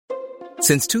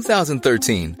Since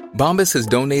 2013, Bombas has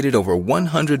donated over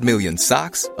 100 million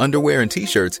socks, underwear, and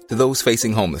T-shirts to those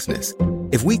facing homelessness.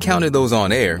 If we counted those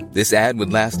on air, this ad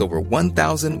would last over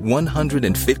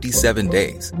 1,157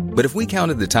 days. But if we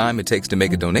counted the time it takes to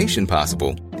make a donation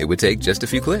possible, it would take just a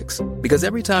few clicks. Because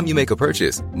every time you make a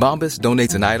purchase, Bombas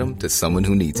donates an item to someone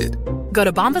who needs it. Go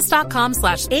to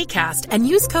bombas.com/ACAST and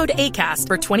use code ACAST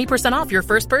for 20% off your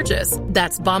first purchase.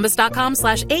 That's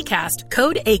bombas.com/ACAST,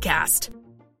 code ACAST.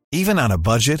 Even on a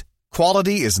budget,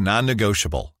 quality is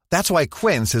non-negotiable. That's why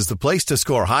Quince is the place to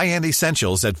score high-end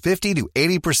essentials at 50 to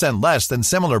 80% less than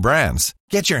similar brands.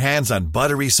 Get your hands on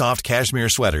buttery soft cashmere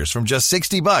sweaters from just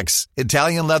 $60,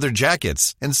 Italian leather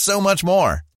jackets, and so much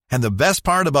more. And the best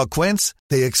part about Quince,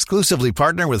 they exclusively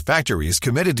partner with factories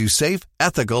committed to safe,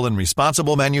 ethical, and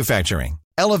responsible manufacturing.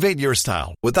 Elevate your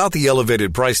style without the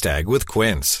elevated price tag with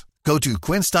Quince. Go to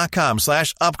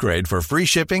quince.com/upgrade for free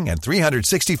shipping and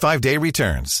 365-day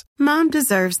returns. Mom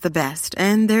deserves the best,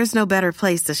 and there's no better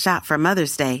place to shop for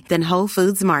Mother's Day than Whole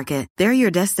Foods Market. They're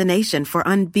your destination for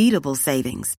unbeatable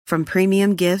savings, from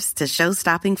premium gifts to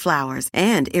show-stopping flowers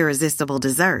and irresistible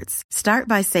desserts. Start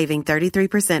by saving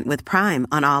 33% with Prime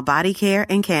on all body care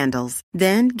and candles.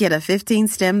 Then get a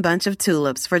 15-stem bunch of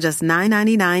tulips for just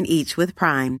 $9.99 each with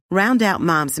Prime. Round out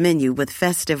Mom's menu with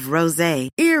festive rosé,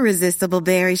 irresistible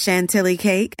berry chantilly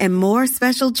cake, and more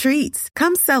special treats.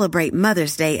 Come celebrate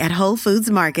Mother's Day at Whole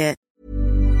Foods Market.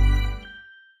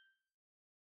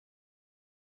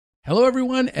 Hello,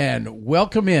 everyone, and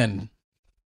welcome in.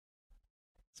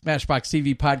 Smashbox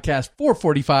TV Podcast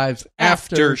 445's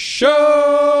After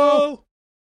Show.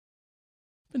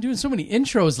 I've been doing so many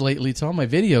intros lately to all my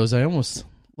videos, I almost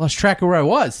lost track of where I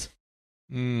was.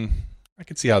 I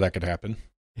could see how that could happen.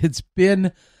 It's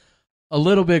been a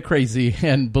little bit crazy,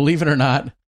 and believe it or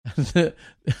not,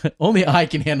 only I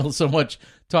can handle so much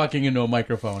talking into a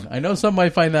microphone. I know some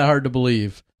might find that hard to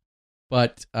believe,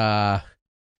 but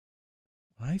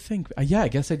I think, I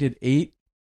guess I did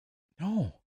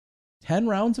 10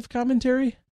 rounds of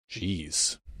commentary.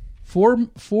 Jeez. 4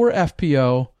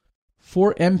 FPO,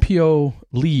 4 MPO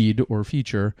lead or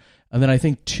feature, and then I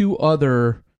think 2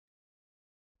 other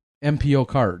MPO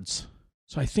cards.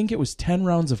 So I think it was 10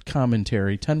 rounds of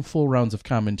commentary, 10 full rounds of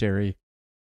commentary.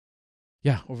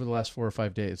 Yeah, over the last 4 or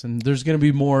 5 days. And there's going to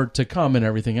be more to come and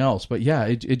everything else. But yeah,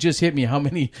 it just hit me how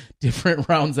many different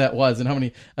rounds that was and how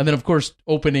many. And then, of course,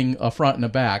 opening a front and a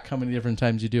back, how many different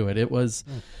times you do it. It was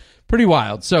pretty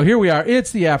wild. So here we are.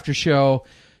 It's the after show.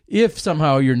 If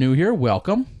somehow you're new here,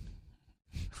 welcome.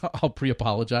 I'll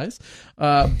pre-apologize.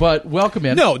 But welcome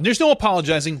in. No, there's no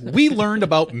apologizing. We learned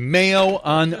about mayo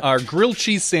on our grilled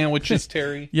cheese sandwiches,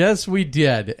 Terry. Yes, we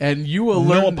did. And you will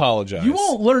learn. No apologize. You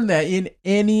won't learn that in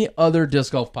any other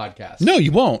disc golf podcast. No,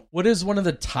 you won't. What does one of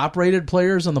the top-rated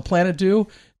players on the planet do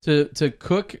to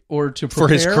cook or to prepare?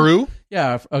 For his crew?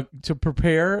 Yeah, to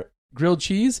prepare grilled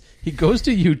cheese. He goes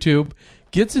to YouTube,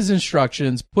 gets his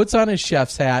instructions, puts on his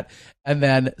chef's hat, and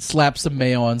then slaps some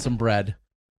mayo on some bread.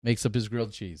 Makes up his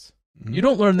grilled cheese. Mm-hmm. You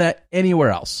don't learn that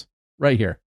anywhere else. Right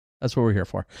here. That's what we're here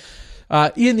for.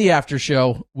 In the after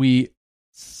show, we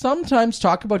sometimes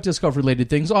talk about disc golf related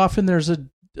things. Often there's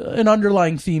an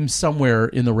underlying theme somewhere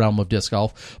in the realm of disc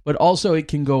golf, but also it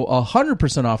can go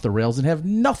 100% off the rails and have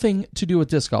nothing to do with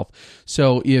disc golf.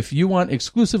 So if you want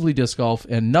exclusively disc golf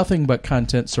and nothing but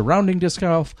content surrounding disc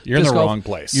golf, you're in the wrong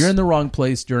place. You're in the wrong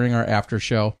place during our after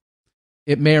show.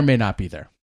 It may or may not be there.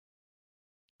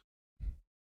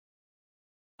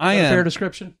 Fair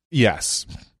description? Yes.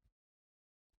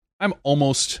 I'm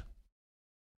almost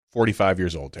 45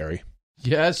 years old, Terry.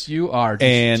 Yes, you are. Just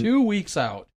and 2 weeks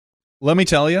out. Let me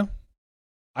tell you,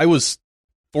 I was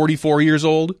 44 years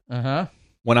old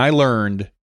when I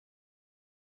learned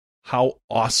how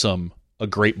awesome a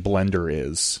great blender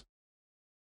is.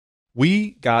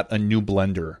 We got a new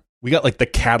blender. We got like the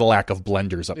Cadillac of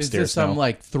blenders upstairs. Is this some now.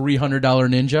 like $300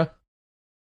 Ninja?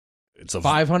 It's a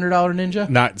 $500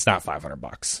 Ninja? It's not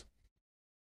 $500.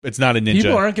 It's not a Ninja.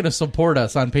 People aren't going to support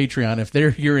us on Patreon if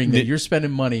they're hearing that you're spending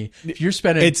money. If you're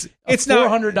spending it's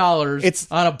 $400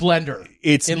 on a blender,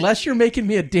 unless you're making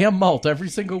me a damn malt every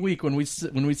single week when we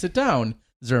sit down.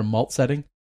 Is there a malt setting?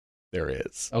 There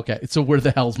is. Okay, so where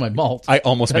the hell's my malt? I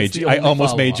almost made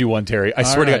you one, Terry. I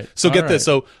swear to God. So get this.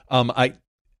 So I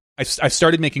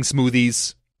started making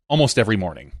smoothies almost every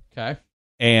morning. Okay.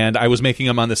 And I was making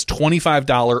them on this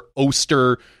 $25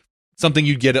 Oster, something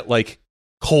you'd get at like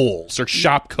Kohl's or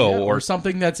Shopko or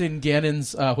something that's in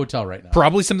Gannon's hotel right now.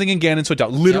 Probably something in Gannon's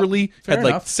hotel. Literally had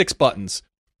like 6 buttons.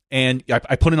 And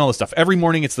I put in all this stuff. Every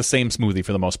morning it's the same smoothie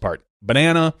for the most part.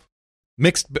 Banana,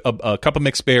 mixed a cup of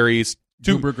mixed berries,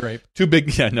 Goober grape. Two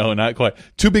big, yeah, no, not quite.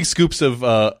 2 big scoops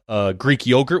of Greek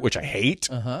yogurt, which I hate.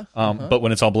 But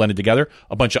when it's all blended together,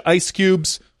 a bunch of ice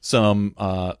cubes, some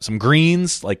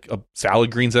greens, like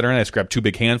salad greens that are in it. I just grab 2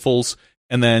 big handfuls,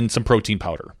 and then some protein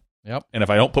powder. Yep. And if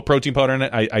I don't put protein powder in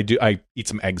it, I eat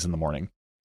some eggs in the morning.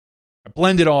 I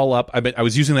blend it all up. I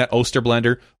was using that Oster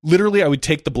blender. Literally, I would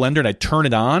take the blender and I'd turn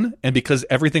it on, and because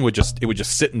everything would just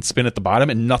sit and spin at the bottom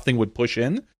and nothing would push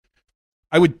in,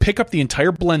 I would pick up the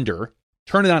entire blender,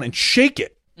 turn it on, and shake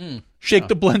it. Shake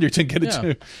the blender to get it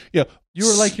to. Yeah. You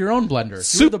were like your own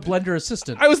blender. You were the blender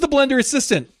assistant. I was the blender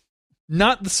assistant.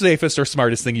 Not the safest or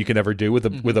smartest thing you can ever do with a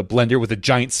blender with a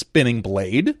giant spinning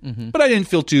blade, but I didn't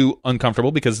feel too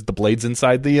uncomfortable because the blade's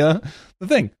inside the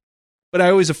thing. But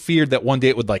I always feared that one day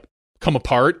it would like come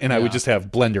apart and I would just have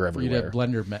blender everywhere. You'd have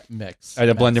blender mix. I had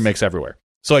a blender mix everywhere.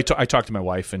 So I talked to my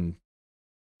wife, and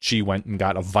she went and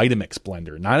got a Vitamix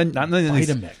blender. Not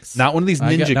Vitamix. Not one of these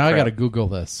ninja. I got to Google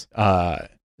this.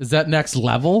 Is that next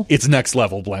level? It's next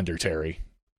level blender, Terry.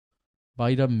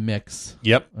 Vitamix.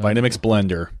 Yep, Vitamix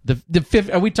blender.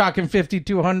 Are we talking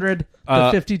 5200? The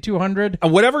 5200?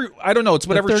 Whatever. I don't know. It's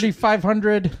whatever.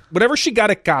 3500. Whatever she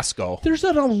got at Costco. There's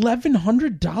an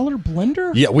 $1,100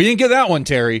 blender. Yeah, we didn't get that one,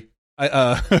 Terry.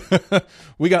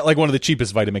 We got like one of the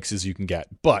cheapest Vitamixes you can get.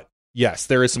 But yes,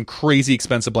 there is some crazy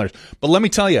expensive blenders. But let me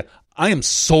tell you, I am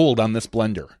sold on this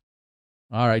blender.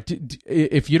 All right.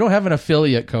 If you don't have an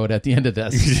affiliate code at the end of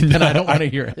this, then I don't want to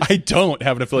hear it. I don't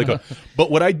have an affiliate code.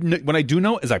 But what I do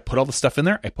know is I put all the stuff in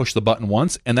there, I push the button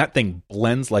once, and that thing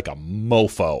blends like a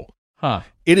mofo. Huh.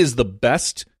 It is the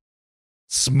best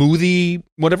smoothie,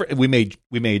 whatever. We made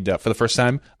for the first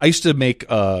time. I used to make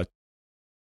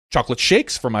chocolate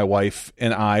shakes for my wife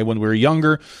and I when we were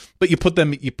younger, but you put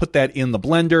that in the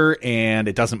blender and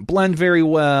it doesn't blend very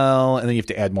well, and then you have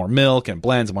to add more milk and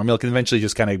blends and more milk, and eventually it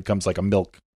just kind of becomes like a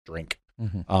milk drink.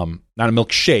 Not a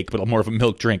milk shake, but more of a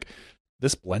milk drink.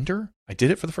 This blender, I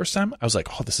did it for the first time. I was like,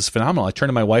 oh, this is phenomenal. I turned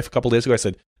to my wife a couple days ago. I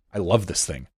said, I love this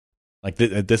thing. Like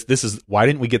this is, why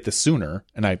didn't we get this sooner?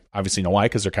 And I obviously know why,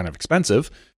 because they're kind of expensive.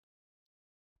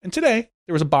 And today,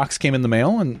 there was a box came in the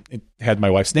mail, and it had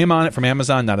my wife's name on it from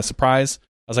Amazon, not a surprise.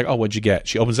 I was like, oh, what'd you get?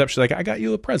 She opens it up. She's like, I got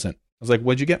you a present. I was like,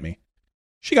 what'd you get me?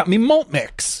 She got me malt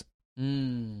mix.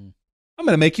 I'm going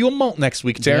to make you a malt next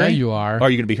week, Terry. Yeah, you are. Are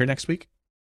you going to be here next week?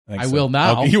 I will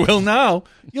now. Okay, you will now.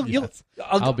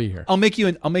 I'll be here. I'll make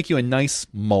you a nice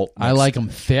malt mix. I like them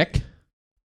thick.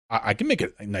 I can make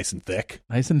it nice and thick.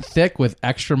 Nice and thick with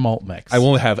extra malt mix. I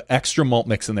will have extra malt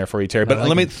mix in there for you, Terry. But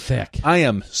let me thick. I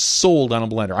am sold on a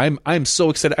blender. I'm so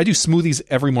excited. I do smoothies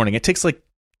every morning. It takes like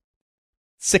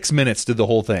 6 minutes to do the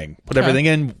whole thing. Put everything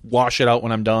in, wash it out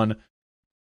when I'm done.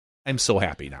 I'm so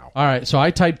happy now. All right, so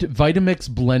I typed Vitamix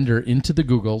blender into the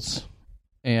Googles,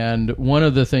 and one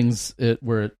of the things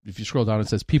where if you scroll down, it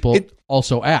says people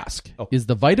also ask, is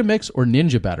the Vitamix or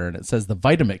Ninja better? And it says the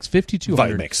Vitamix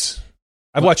 5200. Vitamix.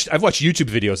 I've watched YouTube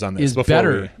videos on this. Is before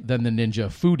better than the Ninja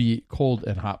Foodie cold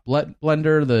and hot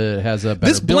blender that has a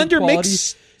better this build blender quality,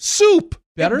 makes soup.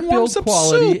 Better build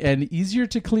quality and easier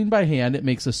to clean by hand. It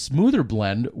makes a smoother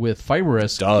blend with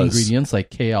fibrous ingredients like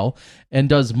kale and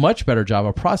does much better job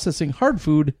of processing hard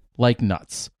food like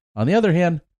nuts. On the other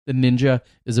hand, the Ninja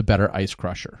is a better ice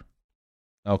crusher.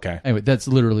 Okay. Anyway, that's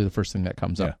literally the first thing that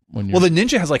comes up when you're. Well, the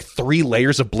Ninja has like 3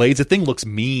 layers of blades. The thing looks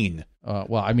mean.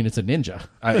 Well, I mean, it's a Ninja.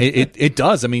 It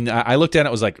does. I mean, I looked at it.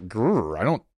 I was like, I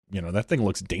don't. That thing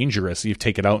looks dangerous. You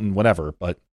take it out and whatever.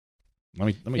 But let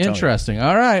me. Tell you. Interesting.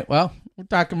 All right. Well, we're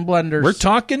talking blenders. We're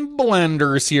talking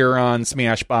blenders here on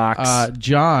Smashbox.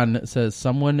 John says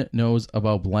someone knows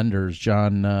about blenders.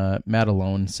 John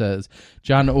Madelone says,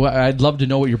 John, I'd love to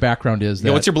know what your background is.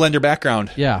 What's your blender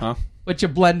background? Yeah. Huh? What you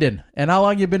blending? And how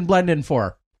long you been blending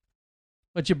for?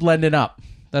 What you blending up?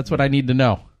 That's what I need to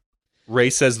know.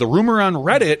 Ray says, the rumor on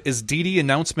Reddit is DD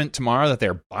announcement tomorrow that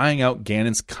they're buying out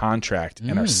Gannon's contract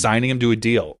and are signing him to a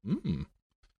deal. I'm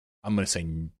going to say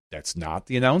that's not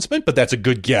the announcement, but that's a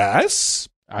good guess.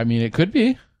 I mean, it could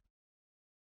be.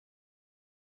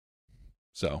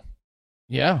 So.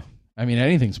 Yeah. I mean,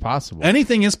 anything's possible.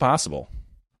 Anything is possible.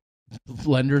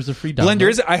 Blender's a free download.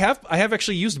 Blender I have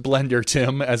actually used Blender,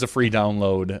 Tim, as a free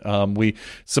download.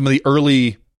 Some of the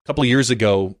early couple of years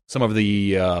ago, some of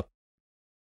the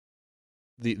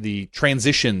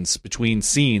transitions between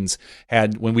scenes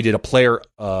had, when we did a player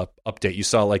update, you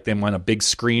saw like them on a big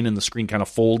screen and the screen kind of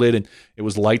folded and it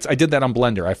was lights. I did that on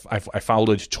Blender. I followed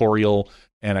a tutorial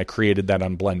and I created that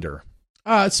on Blender.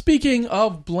 Speaking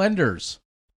of blenders,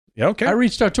 yeah, okay. I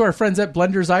reached out to our friends at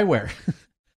Blenders Eyewear.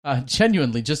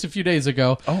 Genuinely, just a few days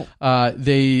ago,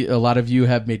 a lot of you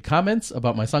have made comments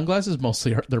about my sunglasses.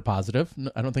 Mostly they're positive.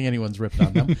 I don't think anyone's ripped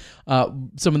on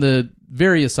them. Some of the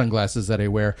various sunglasses that I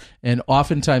wear, and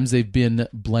oftentimes they've been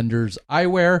Blenders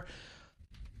eyewear.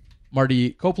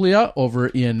 Marty Coppola over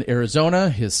in Arizona,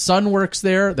 his son works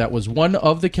there. That was one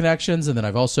of the connections, and then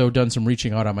I've also done some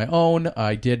reaching out on my own.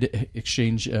 I did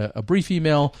exchange a brief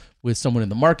email with someone in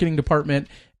the marketing department,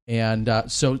 and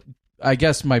so I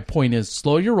guess my point is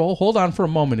slow your roll. Hold on for a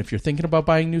moment. If you're thinking about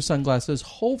buying new sunglasses,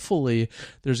 hopefully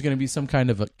there's going to be some kind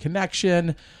of a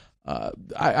connection.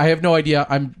 I have no idea.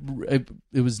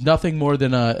 It was nothing more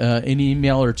than an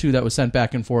email or two that was sent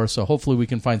back and forth. So hopefully we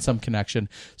can find some connection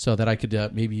so that I could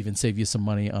maybe even save you some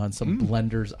money on some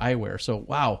Blenders eyewear. So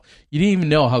wow, you didn't even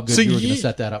know how good you were going to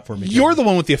set that up for me. You're the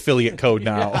one with the affiliate code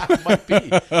now. Yeah, might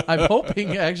be. I'm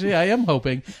hoping. Actually, I am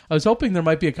hoping. I was hoping there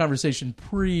might be a conversation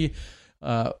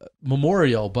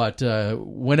memorial, but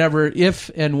whenever,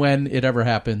 if and when it ever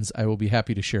happens, I will be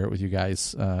happy to share it with you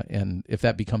guys. And if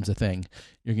that becomes a thing,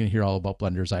 you're going to hear all about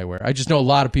Blenders eyewear. I just know a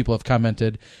lot of people have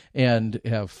commented and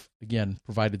have, again,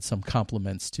 provided some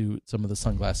compliments to some of the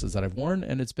sunglasses that I've worn,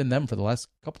 and it's been them for the last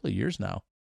couple of years now.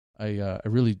 I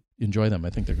really enjoy them. I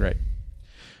think they're great.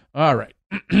 All right.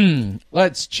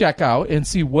 Let's check out and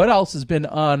see what else has been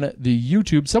on the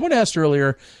YouTube. Someone asked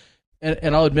earlier,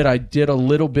 and I'll admit I did a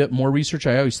little bit more research.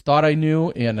 I always thought I knew,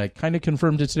 and I kind of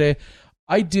confirmed it today.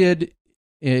 I did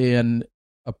a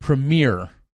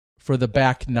premiere for the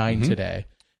back 9 today.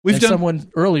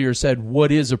 Someone earlier said,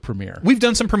 what is a premiere? We've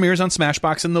done some premieres on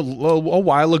Smashbox a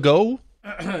while ago.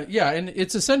 Yeah, and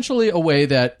it's essentially a way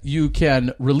that you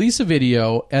can release a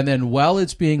video, and then while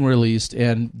it's being released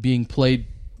and being played,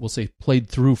 we'll say played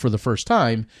through for the first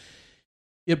time,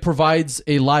 it provides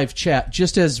a live chat,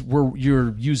 just as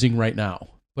you're using right now,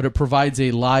 but it provides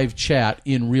a live chat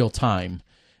in real time.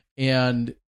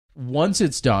 And once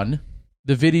it's done,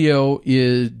 the video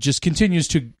just continues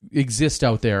to exist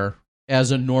out there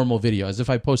as a normal video, as if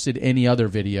I posted any other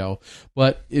video.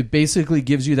 But it basically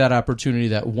gives you that opportunity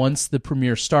that once the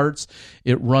premiere starts,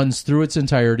 it runs through its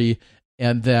entirety,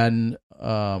 and then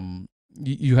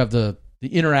you have the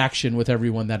interaction with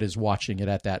everyone that is watching it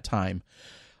at that time.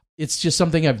 It's just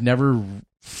something I've never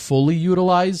fully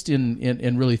utilized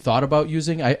and really thought about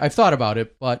using. I've thought about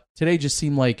it, but today just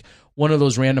seemed like one of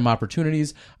those random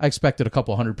opportunities. I expected a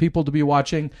couple hundred people to be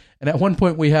watching, and at one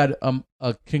point we had a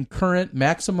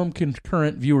maximum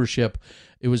concurrent viewership.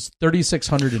 It was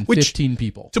 3,615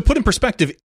 people. To put in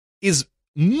perspective, is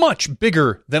much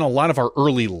bigger than a lot of our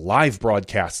early live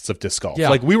broadcasts of disc golf. Yeah.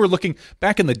 Like we were looking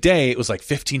back in the day, it was like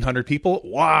 1,500 people.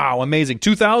 Wow, amazing.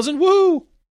 2,000, woo!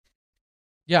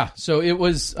 Yeah, so it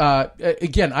was,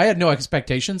 again, I had no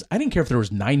expectations. I didn't care if there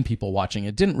was 9 people watching.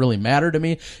 It didn't really matter to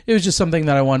me. It was just something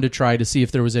that I wanted to try to see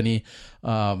if there was any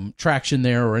traction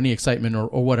there or any excitement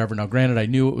or whatever. Now, granted, I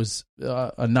knew it was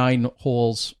a 9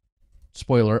 holes,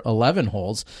 spoiler, 11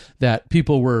 holes that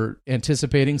people were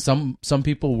anticipating. Some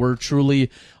people were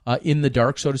truly in the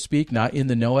dark, so to speak, not in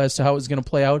the know as to how it was going to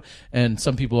play out. And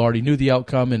some people already knew the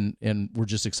outcome and were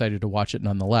just excited to watch it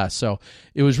nonetheless. So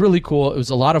it was really cool. It was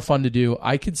a lot of fun to do.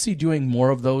 I could see doing more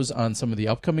of those on some of the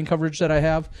upcoming coverage that I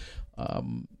have.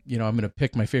 I'm going to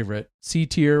pick my favorite C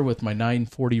tier with my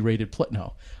 940 rated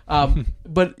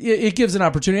but it gives an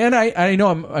opportunity, and I know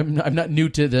I'm not new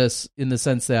to this in the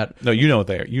sense that they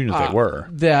were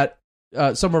that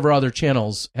some of our other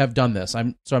channels have done this.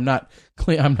 I'm not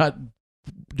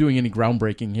doing any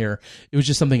groundbreaking here. It was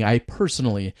just something I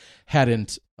personally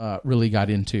hadn't really got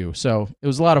into, so it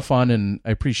was a lot of fun, and I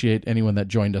appreciate anyone that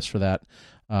joined us for that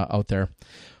out there.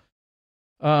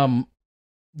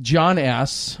 John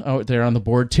asks out there on the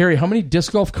board, Terry, how many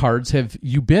disc golf cards have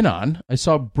you been on? I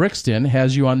saw Brixton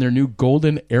has you on their new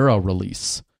Golden Era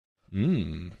release.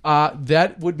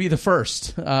 That would be the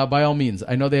first, by all means.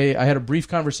 I know I had a brief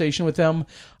conversation with them.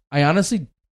 I honestly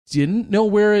didn't know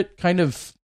where it kind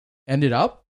of ended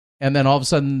up. And then all of a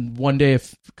sudden, one day,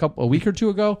 a week or two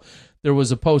ago, there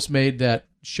was a post made that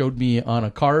showed me on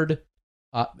a card.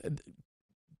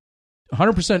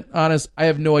 100% honest, I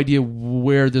have no idea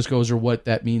where this goes or what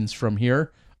that means from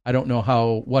here. I don't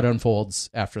know what unfolds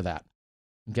after that.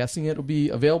 I'm guessing it'll be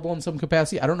available in some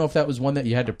capacity. I don't know if that was one that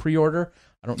you had to pre-order.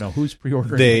 I don't know who's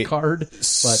pre-ordering the card,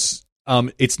 but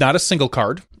it's not a single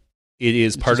card. It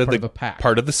is part of a pack.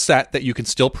 Part of the set that you can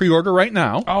still pre-order right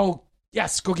now. Oh,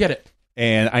 yes, go get it.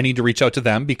 And I need to reach out to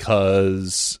them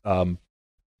because I'm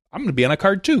going to be on a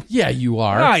card too. Yeah, you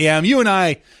are. I am. You and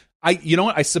I You know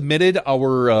what? I submitted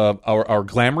our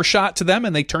glamour shot to them,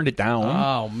 and they turned it down.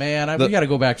 Oh man, we got to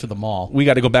go back to the mall. We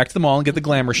got to go back to the mall and get the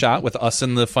glamour shot with us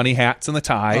in the funny hats and the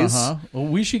ties. Well,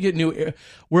 we should get new.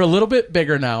 We're a little bit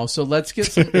bigger now, so let's get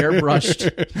some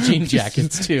airbrushed jean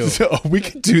jackets too. So we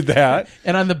could do that.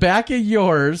 And on the back of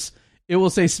yours, it will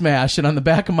say Smash, and on the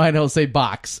back of mine, it'll say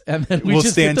Box. And then we'll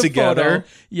just stand get the together.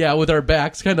 Photo, with our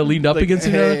backs kind of leaned up against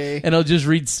each other, and it'll just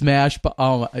read Smash. But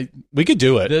we could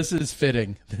do it. This is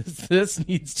fitting. This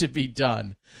needs to be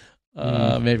done.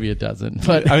 Maybe it doesn't,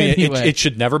 but I mean, anyway. it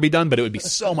should never be done. But it would be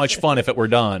so much fun if it were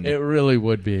done. It really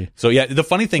would be. So yeah, the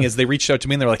funny thing is, they reached out to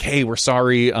me and they're like, "Hey, we're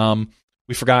sorry.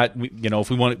 We forgot.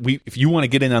 If you want to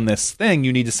get in on this thing,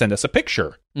 you need to send us a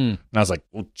picture." And I was like,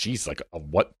 "Well, geez, like a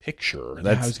what picture?"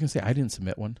 I was gonna say I didn't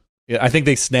submit one. Yeah, I think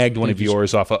they snagged one of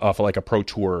yours off of like a Pro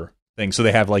Tour thing, so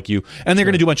they have like you, and they're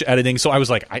going to do a bunch of editing. So I was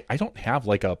like, I don't have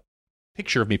like a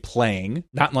picture of me playing,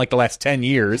 not in like the last 10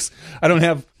 years. I don't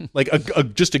have like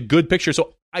just a good picture.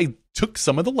 So I took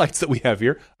some of the lights that we have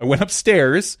here. I went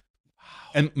upstairs,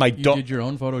 and you did your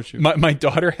own photo shoot. My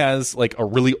daughter has like a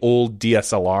really old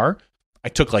DSLR. I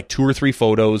took like 2 or 3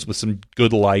 photos with some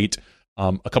good light,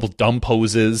 a couple dumb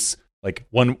poses. Like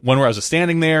one where I was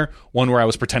standing there, one where I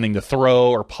was pretending to throw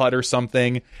or putt or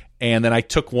something, and then I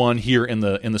took one here in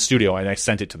the studio and I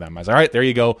sent it to them. I was like, all right, there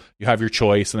you go, you have your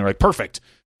choice, and they're like, perfect.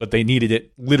 But they needed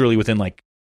it literally within like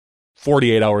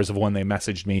 48 hours of when they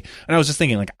messaged me, and I was just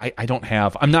thinking like,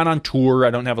 I'm not on tour, I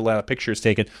don't have a lot of pictures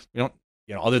taken. We don't,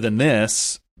 other than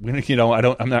this,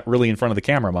 I'm not really in front of the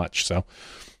camera much. So,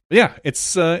 but yeah,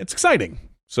 it's exciting.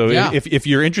 So if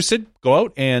you're interested, go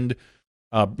out and.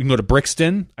 You can go to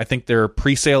Brixton. I think their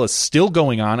pre-sale is still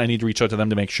going on. I need to reach out to them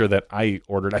to make sure that I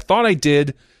ordered. I thought I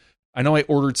did. I know I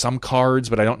ordered some cards,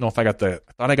 but I don't know if I thought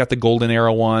I got the Golden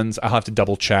Era ones. I'll have to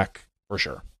double check for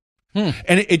sure. And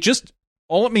it just,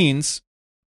 all it means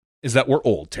is that we're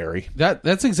old, Terry.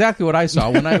 That's exactly what I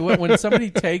saw. When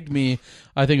somebody tagged me,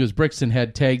 I think it was Brixton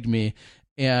had tagged me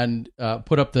and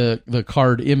put up the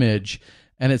card image.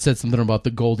 And it said something about the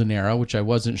Golden Era, which I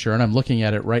wasn't sure. And I'm looking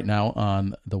at it right now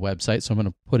on the website. So I'm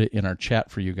going to put it in our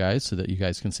chat for you guys so that you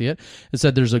guys can see it. It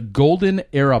said there's a Golden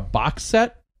Era box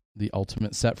set, the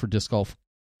ultimate set for disc golf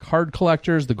card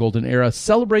collectors. The Golden Era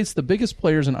celebrates the biggest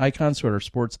players and icons throughout our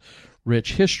sports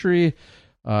rich history.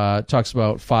 Talks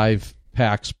about 5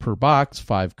 packs per box,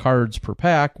 5 cards per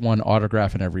pack, 1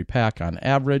 autograph in every pack on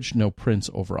average, no prints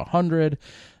over 100.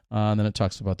 And then it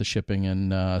talks about the shipping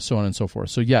and so on and so forth.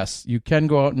 So, yes, you can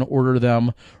go out and order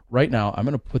them right now. I'm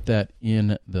going to put that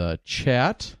in the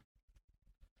chat.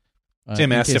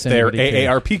 Tim asked if they're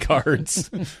AARP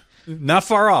cards. Not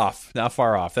far off. Not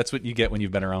far off. That's what you get when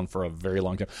you've been around for a very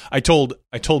long time. I told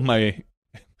my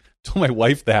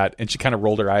wife that, and she kind of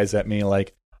rolled her eyes at me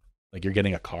like you're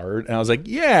getting a card. And I was like,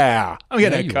 yeah, I'm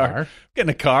getting a card. I'm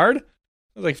getting a card. I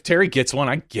was like, if Terry gets one,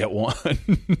 I get one.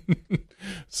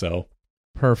 So...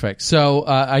 Perfect. So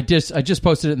I just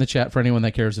posted it in the chat for anyone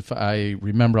that cares. If I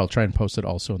remember, I'll try and post it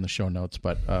also in the show notes,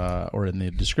 but or in the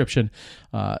description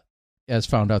as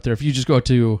found out there. If you just go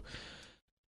to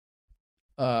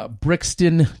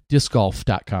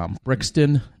BrixtonDiscGolf.com,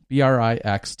 Brixton,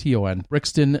 BRIXTON,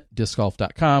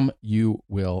 BrixtonDiscGolf.com, you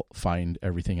will find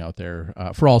everything out there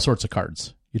for all sorts of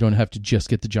cards. You don't have to just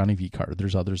get the Johnny V card.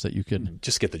 There's others that you could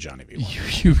just get the Johnny V one.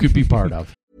 You could be part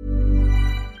of.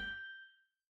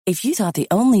 If you thought the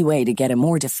only way to get a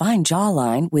more defined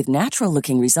jawline with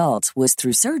natural-looking results was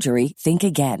through surgery, think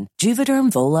again.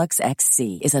 Juvederm Volux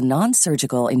XC is a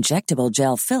non-surgical injectable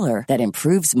gel filler that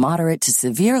improves moderate to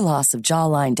severe loss of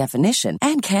jawline definition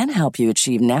and can help you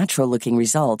achieve natural-looking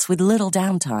results with little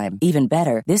downtime. Even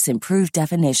better, this improved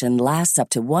definition lasts up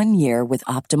to 1 year with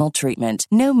optimal treatment.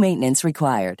 No maintenance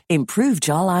required. Improve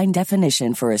jawline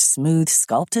definition for a smooth,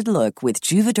 sculpted look with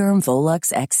Juvederm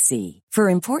Volux XC. For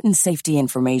important safety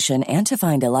information and to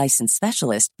find a licensed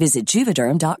specialist, visit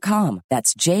Juvederm.com.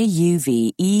 That's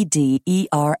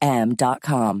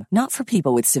JUVEDERM.com. Not for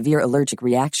people with severe allergic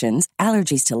reactions,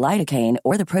 allergies to lidocaine,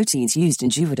 or the proteins used in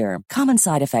Juvederm. Common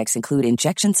side effects include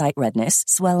injection site redness,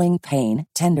 swelling, pain,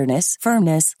 tenderness,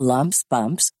 firmness, lumps,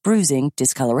 bumps, bruising,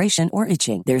 discoloration, or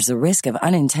itching. There's a risk of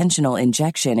unintentional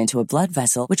injection into a blood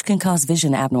vessel, which can cause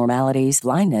vision abnormalities,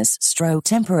 blindness, stroke,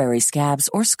 temporary scabs,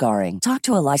 or scarring. Talk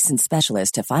to a licensed specialist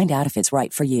to find out if it's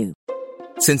right for you.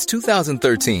 Since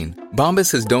 2013,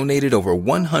 Bombas has donated over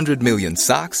 100 million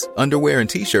socks, underwear, and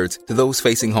T-shirts to those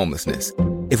facing homelessness.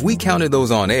 If we counted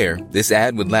those on air, this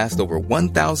ad would last over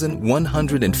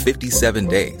 1,157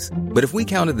 days. But if we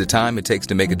counted the time it takes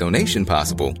to make a donation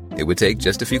possible, it would take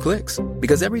just a few clicks.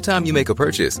 Because every time you make a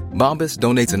purchase, Bombas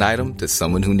donates an item to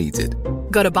someone who needs it.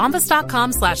 Go to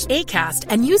bombas.com/ACAST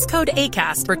and use code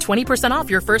ACAST for 20%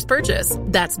 off your first purchase.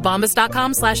 That's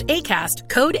bombas.com/ACAST,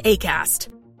 code ACAST.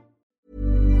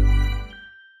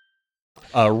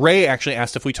 Ray actually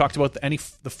asked if we talked about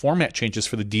the format changes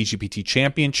for the DGPT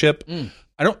Championship.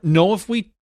 I don't know if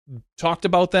we talked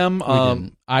about them.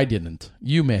 I didn't.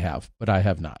 You may have, but I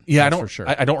have not. Yeah, That's I don't. For sure.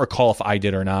 I don't recall if I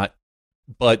did or not.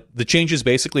 But the changes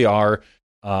basically are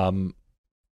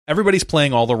everybody's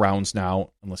playing all the rounds now,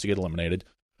 unless you get eliminated.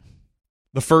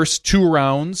 The first 2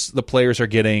 rounds, the players are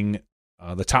getting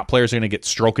the top players are going to get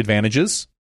stroke advantages.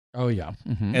 Oh, yeah.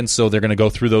 Mm-hmm. And so they're going to go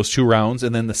through those 2 rounds.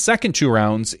 And then the second 2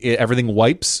 rounds, everything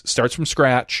wipes, starts from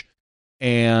scratch.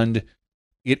 And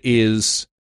it is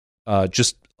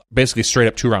just basically straight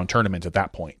up 2-round tournament at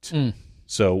that point.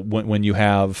 So when you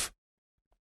have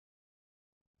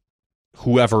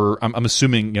whoever, I'm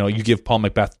assuming, you give Paul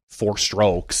McBeth 4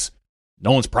 strokes,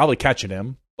 no one's probably catching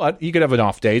him, but you could have an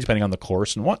off day depending on the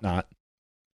course and whatnot.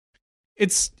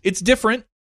 It's different.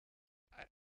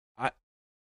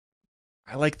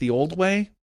 I like the old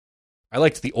way. I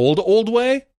liked the old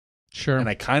way. Sure. And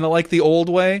I kind of like the old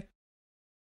way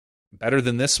better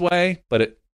than this way.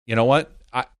 But you know what?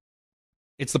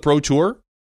 It's the Pro Tour.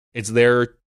 It's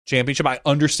their championship. I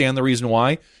understand the reason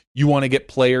why. You want to get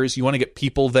players. You want to get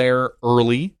people there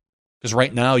early. Because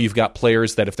right now you've got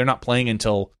players that if they're not playing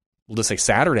until, we'll just say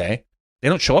Saturday, they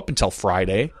don't show up until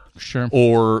Friday. Sure.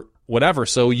 Or whatever.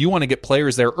 So you want to get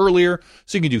players there earlier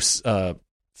so you can do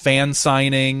fan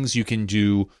signings. You can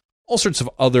do all sorts of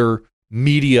other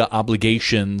media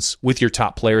obligations with your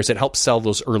top players. It helps sell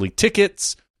those early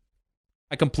tickets.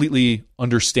 I completely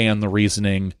understand the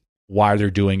reasoning why they're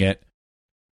doing it.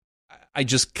 I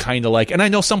just kind of like, and I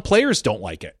know some players don't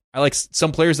like it. I like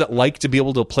some players that like to be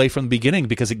able to play from the beginning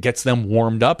because it gets them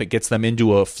warmed up. It gets them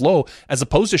into a flow as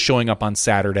opposed to showing up on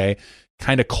Saturday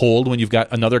kind of cold when you've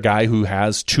got another guy who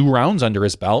has 2 rounds under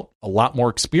his belt, a lot more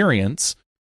experience.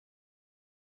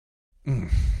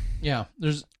 Yeah,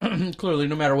 there's clearly,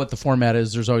 no matter what the format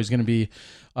is, there's always going to be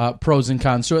pros and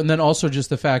cons to it. And then also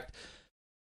just the fact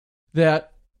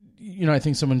that, I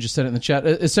think someone just said it in the chat,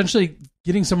 essentially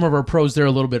getting some of our pros there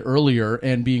a little bit earlier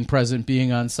and being present,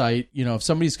 being on site. If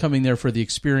somebody's coming there for the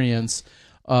experience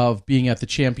of being at the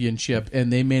championship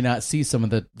and they may not see some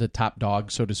of the top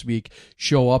dogs, so to speak,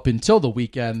 show up until the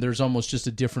weekend, there's almost just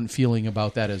a different feeling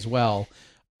about that as well.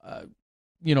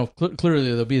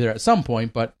 Clearly they'll be there at some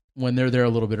point, but when they're there a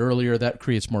little bit earlier, that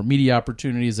creates more media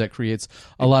opportunities. That creates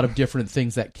a lot of different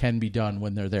things that can be done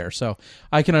when they're there. So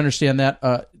I can understand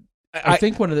that. I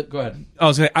think one of the... Go ahead.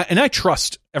 I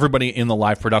trust everybody in the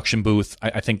live production booth.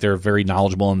 I think they're very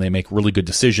knowledgeable and they make really good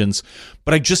decisions.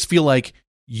 But I just feel like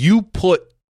you put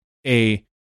I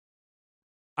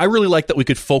really like that we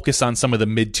could focus on some of the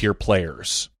mid-tier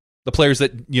players. The players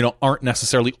that, aren't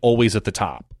necessarily always at the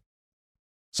top.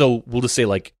 So we'll just say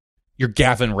like your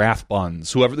Gavin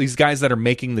Rathbuns, whoever, these guys that are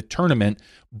making the tournament,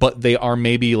 but they are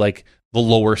maybe like the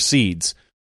lower seeds.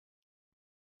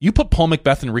 You put Paul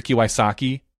McBeth and Ricky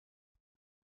Wysocki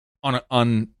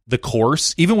on the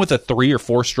course, even with a 3 or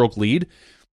 4 stroke lead,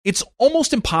 it's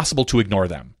almost impossible to ignore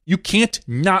them. You can't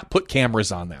not put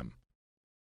cameras on them.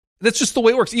 That's just the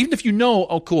way it works. Even if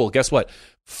oh, cool, guess what?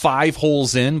 5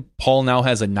 holes in, Paul now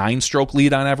has a 9-stroke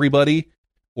lead on everybody,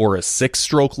 or a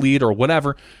 6-stroke lead, or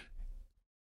whatever.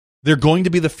 They're going to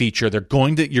be the feature. You're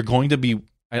going to be,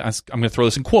 I'm going to throw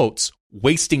this in quotes,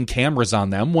 wasting cameras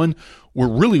on them when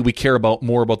we care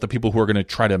more about the people who are going to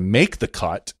try to make the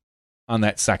cut on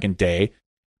that second day.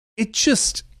 It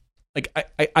just, like,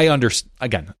 I understand,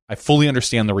 again, I fully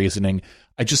understand the reasoning.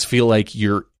 I just feel like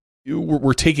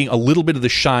we're taking a little bit of the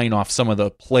shine off some of the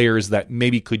players that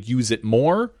maybe could use it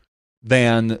more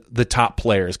than the top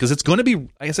players. Because it's going to be,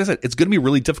 as I said, it's going to be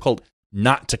really difficult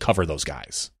not to cover those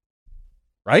guys.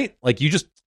 Right? Like you just,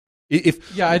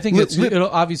 I think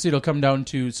it'll come down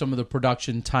to some of the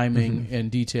production timing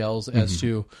and details as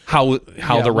to how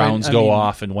the rounds go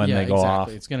off and when they go off.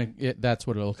 It's that's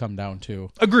what it'll come down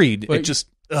to. Agreed. But it just,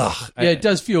 it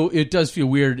does feel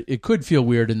weird. It could feel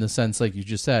weird in the sense, like you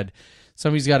just said,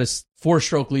 somebody's got a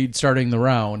 4-stroke lead starting the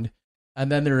round,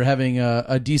 and then they're having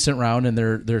a decent round, and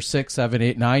they're 6, 7,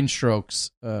 8, 9 strokes,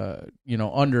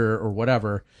 under or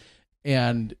whatever,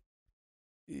 and.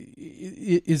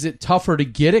 Is it tougher to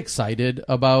get excited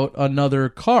about another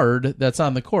card that's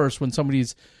on the course when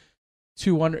somebody's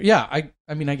 2 under? Yeah,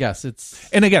 I mean, I guess it's.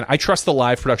 And again, I trust the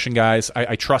live production guys.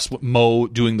 I trust Mo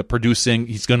doing the producing.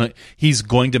 He's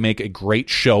going to make a great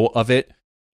show of it.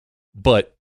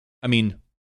 But I mean,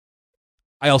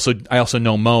 I also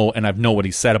know Mo, and I know what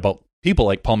he said about people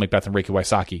like Paul McBeth and Ricky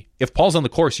Wysocki. If Paul's on the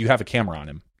course, you have a camera on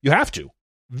him. You have to.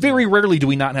 Very rarely do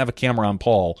we not have a camera on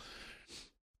Paul.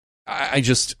 I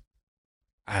just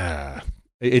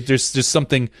there's just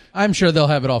something. I'm sure they'll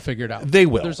have it all figured out. They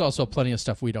will. There's also plenty of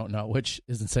stuff we don't know, which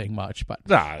isn't saying much. But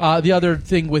Nah. the other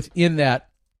thing within that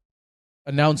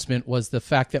announcement was the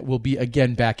fact that we'll be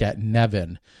again back at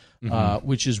Nevin,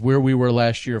 which is where we were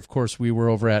last year. Of course, we were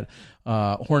over at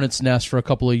Hornets Nest for a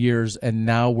couple of years, and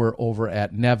now we're over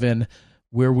at Nevin,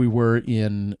 where we were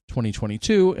in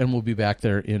 2022, and we'll be back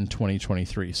there in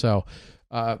 2023. So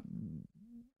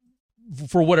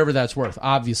for whatever that's worth,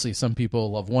 obviously some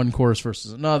people love one course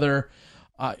versus another.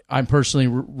 I'm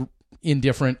personally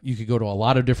indifferent. You could go to a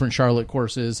lot of different Charlotte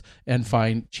courses and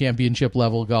find championship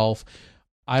level golf.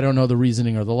 I don't know the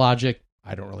reasoning or the logic.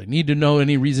 I don't really need to know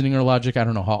any reasoning or logic. I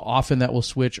don't know how often that will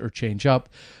switch or change up.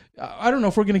 I don't know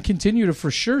if we're going to continue to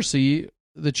for sure see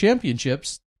the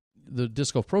championships, the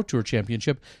Disc Golf Pro Tour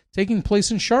Championship, taking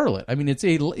place in Charlotte. I mean, it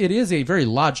is a very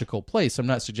logical place. I'm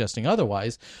not suggesting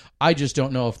otherwise. I just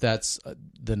don't know if that's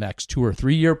the next 2 or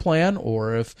 3 year plan,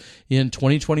 or if in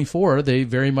 2024 they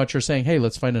very much are saying, hey,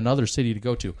 let's find another city to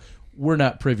go to. We're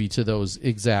not privy to those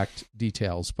exact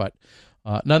details, but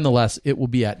nonetheless, it will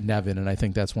be at Nevin, and I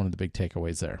think that's one of the big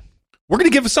takeaways there. We're going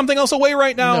to give something else away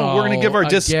right now. No, we're going to give our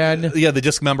disc, again? the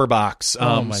disc member box.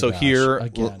 Oh my so gosh, here,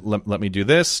 again. let me do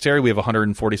this, Terry. We have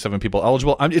 147 people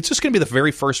eligible. It's just going to be the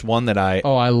very first one that I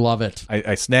love it.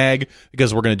 I snag,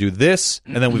 because we're going to do this,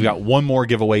 and then we've got one more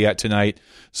giveaway yet tonight.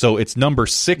 So it's number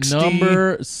 60.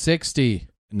 Number 60.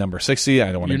 Number 60.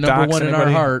 I don't want You're to number dox one anybody, in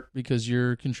our heart because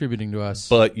you're contributing to us.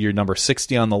 but you're number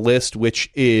 60 on the list, which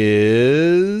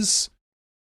is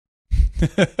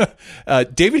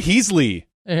David Heasley.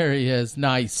 There he is.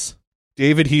 Nice.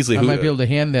 David Heasley. I might be able to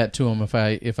hand that to him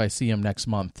if I see him next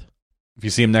month. If you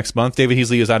see him next month, David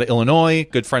Heasley is out of Illinois,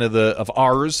 good friend of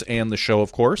ours and the show,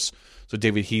 of course. So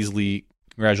David Heasley,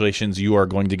 congratulations, you are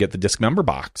going to get the disc member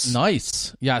box.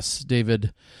 Nice. Yes,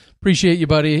 David. Appreciate you,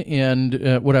 buddy.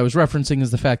 And what I was referencing is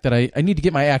the fact that I need to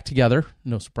get my act together.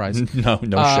 No surprise. No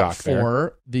shock there.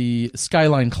 For the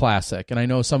Skyline Classic. And I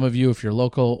know some of you, if you're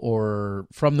local or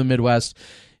from the Midwest,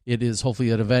 it is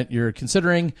hopefully an event you're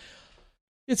considering.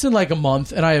 It's in like a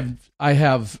month, and I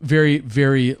have very,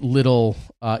 very little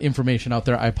information out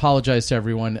there. I apologize to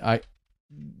everyone. I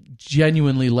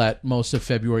genuinely let most of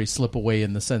February slip away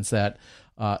in the sense that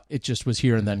it just was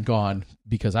here and then gone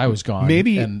because I was gone.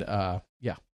 Maybe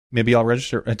I'll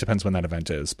register. It depends when that event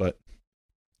is, but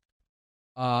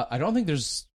I don't think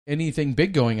there's anything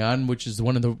big going on, which is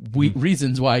one of the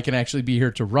reasons why I can actually be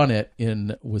here to run it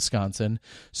in Wisconsin.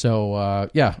 So I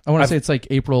want to say it's like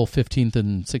April 15th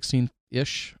and 16th.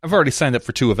 Ish. I've already signed up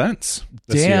for 2 events.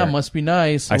 This Damn, year. must be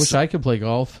nice. I wish I could play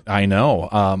golf. I know.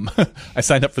 I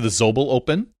signed up for the Zobel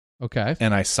Open. Okay.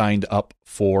 And I signed up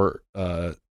for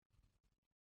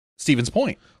Stevens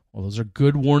Point. Well, those are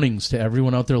good warnings to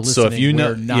everyone out there listening. So if you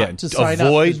know, not to sign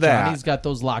avoid up, that. Johnny's got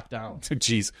those locked down.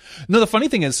 Jeez. No, the funny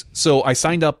thing is, so I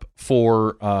signed up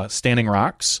for Standing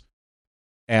Rocks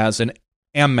as an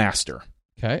M Master.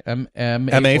 Okay,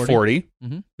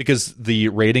 MA40, because the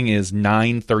rating is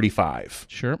 935.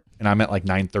 Sure. And I'm at like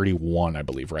 931, I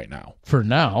believe, right now. For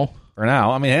now.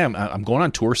 I mean, I'm going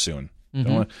on tour soon.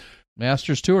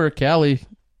 Masters Tour, Cali.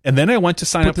 And then I went to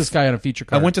sign up. Put this guy on a feature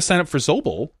card. I went to sign up for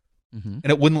Zobel, and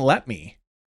it wouldn't let me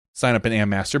sign up an Am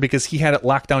Master because he had it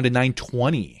locked down to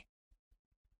 920.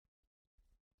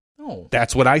 Oh.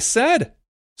 That's what I said.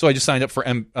 So I just signed up for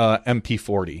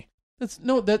MP40. That's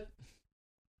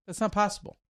not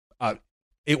possible.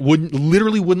 It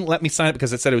literally wouldn't let me sign up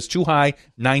because it said it was too high.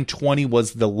 920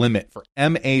 was the limit for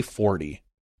MA40.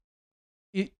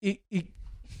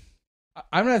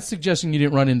 I'm not suggesting you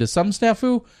didn't run into some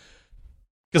snafu.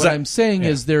 What I'm saying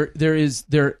is there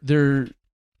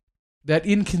that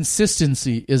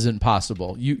inconsistency isn't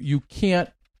possible. You can't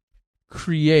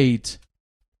create.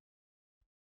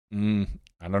 I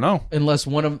don't know. Unless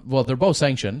they're both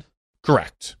sanctioned.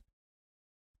 Correct.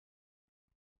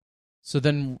 So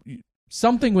then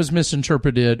something was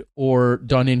misinterpreted or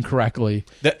done incorrectly,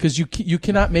 because you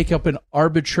cannot make up an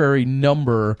arbitrary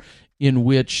number in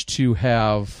which to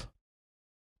have.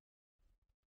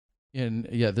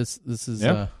 This is.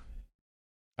 Yeah.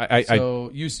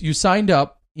 So you signed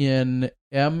up in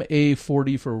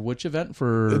MA40 for which event?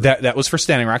 For that was for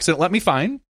Standing Rocks. It let me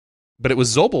fine, but it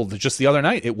was Zobel just the other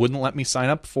night. It wouldn't let me sign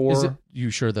up for. You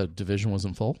sure the division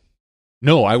wasn't full?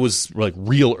 No, I was like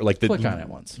click on it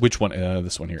once. Which one?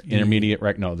 This one here. Intermediate,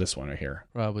 right? No, this one right here.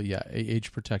 Probably, yeah.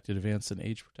 Age protected, advanced, and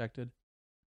age protected.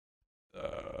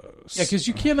 Because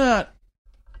you cannot.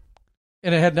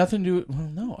 And it had nothing to do. Well,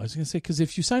 no, I was going to say because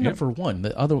if you signed up for one,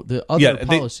 the other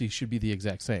policy should be the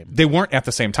exact same. They weren't at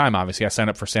the same time. Obviously, I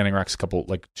signed up for Standing Rocks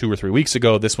 2 or 3 weeks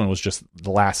ago. This one was just the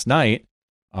last night.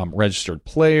 registered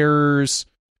players.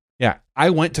 Yeah, I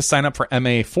went to sign up for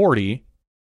MA40,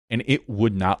 and it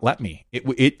would not let me.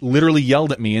 It literally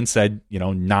yelled at me and said,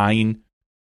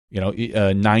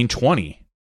 920.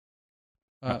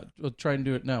 We'll try and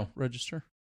do it now. Register.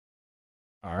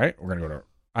 All right, we're gonna go to.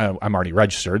 I'm already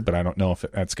registered, but I don't know if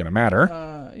that's gonna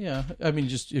matter. Yeah, I mean,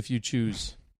 just if you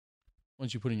choose,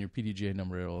 once you put in your PDGA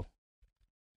number, it'll.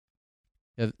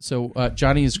 Yeah. So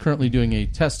Johnny is currently doing a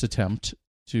test attempt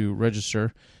to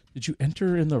register. Did you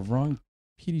enter in the wrong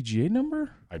PDGA number?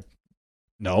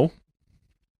 No,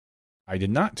 I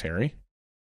did not, Terry.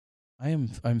 I'm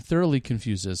thoroughly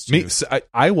confused as to.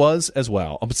 I was as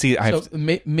well. But see,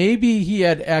 maybe he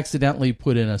had accidentally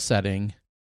put in a setting.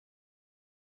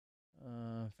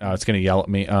 It's going to yell at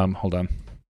me. Hold on.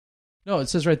 No, it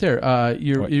says right there.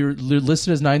 You're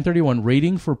listed as 931.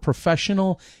 Rating for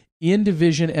professional in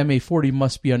division MA40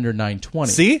 must be under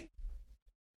 920. See?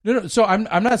 No. So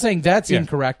I'm not saying that's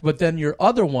incorrect, but then your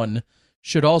other one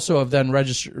should also have then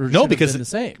registered. No, because the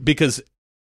same. Because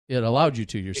it allowed you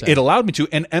to. You're saying it allowed me to,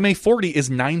 and MA40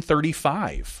 is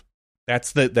 935.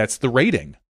 That's the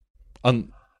rating.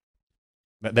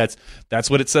 That's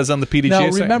what it says on the PDGA. Now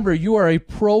remember, you are a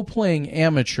pro playing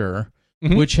amateur,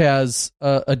 which has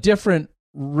a different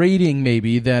rating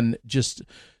maybe than just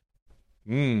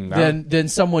than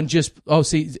someone just. Oh,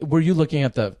 see, were you looking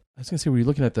at the? I was going to say, were you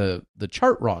looking at the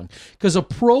chart wrong? Because a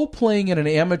pro playing in an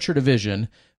amateur division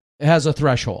has a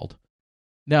threshold.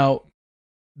 Now,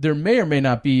 there may or may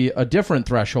not be a different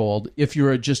threshold if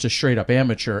you're just a straight up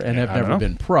amateur and have never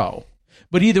been pro.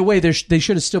 But either way, they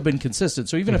should have still been consistent.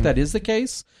 So even if that is the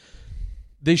case,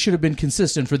 they should have been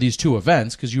consistent for these two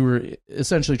events because you were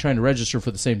essentially trying to register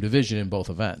for the same division in both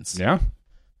events. Yeah.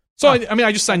 So,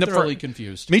 I just signed up for... thoroughly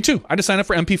confused. Me too. I just signed up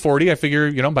for MP40. I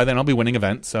figure, by then I'll be winning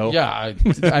events. So yeah,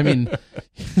 I mean,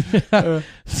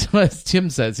 so as Tim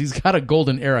says, he's got a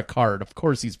golden era card. Of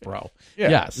course he's pro. Yeah,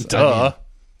 yes. Duh.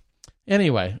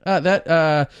 Anyway,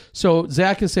 so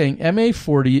Zach is saying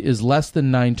MA40 is less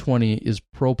than 920 is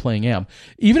pro playing am.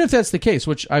 Even if that's the case,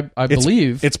 which I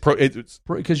believe it's pro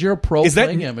because you're a pro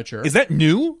playing amateur. Is that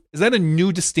new? Is that a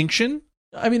new distinction?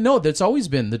 I mean, no, that's always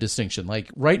been the distinction.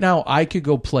 Like right now, I could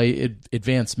go play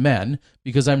advanced men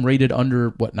because I'm rated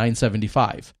under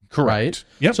 975. Correct. Right?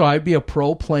 Yep. So I'd be a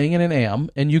pro playing in an AM,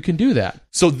 and you can do that.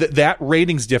 So that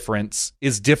ratings difference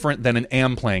is different than an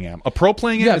AM playing AM. A pro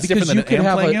playing AM is different than an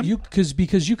AM playing AM?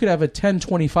 Because you could have a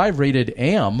 1025 rated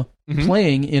AM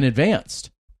playing in advanced.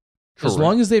 Correct. As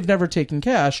long as they've never taken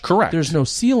cash, correct. There's no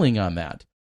ceiling on that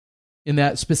in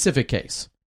that specific case.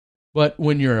 But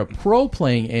when you're a pro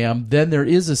playing AM, then there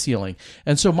is a ceiling.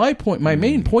 And so my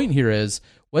main point here is,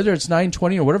 whether it's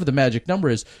 920 or whatever the magic number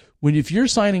is, if you're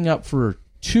signing up for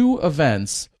two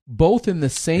events, both in the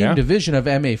same division of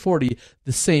MA40,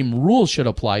 the same rules should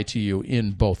apply to you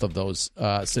in both of those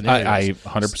scenarios. I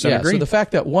 100% agree. So the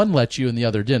fact that one let you and the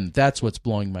other didn't, that's what's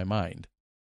blowing my mind.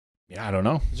 Yeah, I don't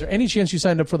know. Is there any chance you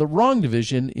signed up for the wrong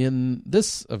division in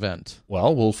this event?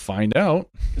 Well, we'll find out.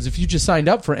 Because if you just signed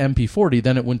up for MP40,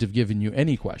 then it wouldn't have given you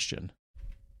any question.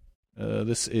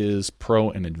 This is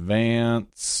pro and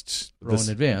advanced.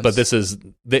 Advanced. But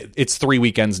it's 3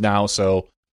 weekends now, so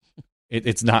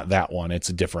it's not that one. It's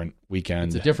a different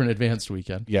weekend. It's a different advanced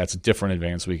weekend. Yeah, it's a different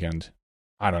advanced weekend.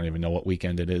 I don't even know what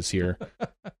weekend it is here.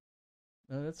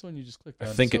 No, that's the one you just clicked on.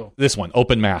 I think this one,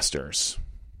 Open Masters.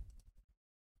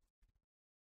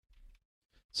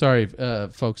 Sorry,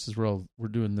 folks, as we're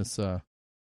doing this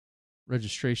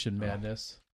registration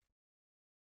madness.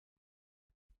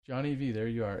 Johnny V, there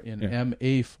you are in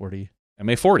MA40.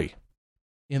 MA40.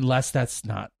 Unless that's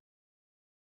not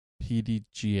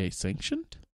PDGA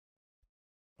sanctioned?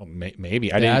 Oh, maybe.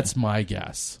 That's my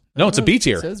guess. No, it's a B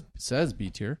tier. It says B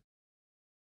tier.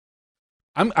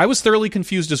 I was thoroughly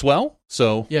confused as well.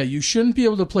 So yeah, you shouldn't be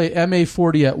able to play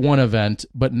MA40 at one event,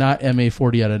 but not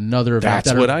MA40 at another event.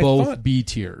 That's what I thought. Both B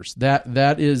tiers.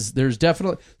 There's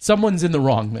definitely someone's in the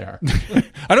wrong there.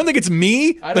 I don't think it's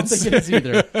me. I don't think it is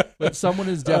either. But someone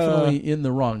is definitely in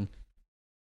the wrong.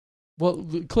 Well,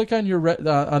 click on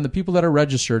on the people that are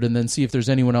registered, and then see if there's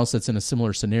anyone else that's in a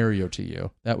similar scenario to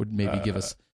you. That would maybe give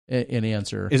us an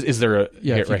answer. Is there a if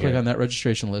you click on that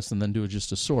registration list and then do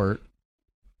just a sort.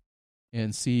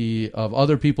 And see of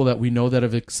other people that we know that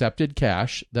have accepted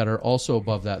cash that are also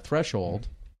above that threshold.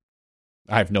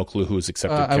 I have no clue who's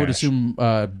accepted cash. I would assume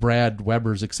Brad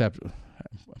Weber's accepted. I'm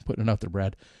putting it out there,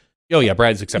 Brad. Oh, yeah,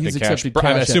 Brad's accepted cash.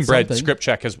 I assume Brad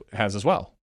Skripchek has as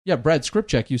well. Yeah, Brad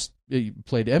Skripchek he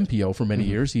played MPO for many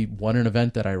years. He won an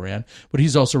event that I ran, but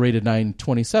he's also rated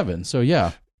 927. So,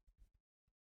 yeah.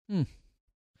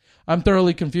 I'm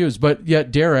thoroughly confused. But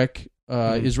yet Derek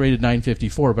is rated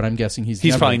 954, but I'm guessing he's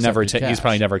probably never accepted cash. He's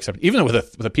probably never accepted, even with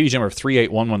a PDGM of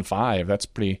 38115. That's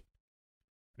pretty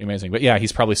amazing. But yeah,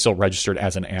 he's probably still registered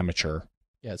as an amateur.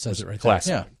 Yeah, it says it right there.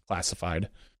 Yeah. Classified.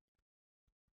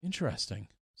 Interesting.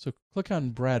 So click on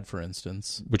Brad, for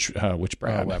instance. Which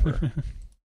Brad? Weber.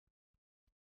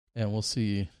 And we'll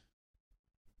see.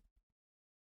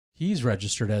 He's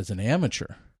registered as an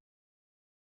amateur.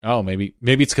 Oh, maybe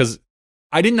it's because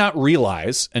I did not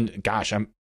realize, and gosh,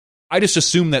 I just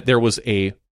assumed that there was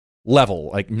a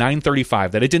level like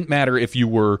 935, that it didn't matter if you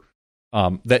were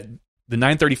that the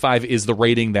 935 is the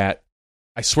rating that,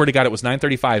 I swear to God, it was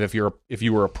 935 if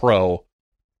you were a pro,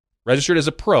 registered as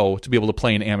a pro to be able to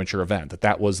play an amateur event.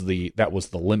 That was the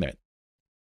limit.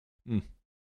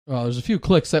 Well, there's a few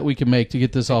clicks that we can make to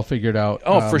get this all figured out.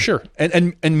 Oh, for sure.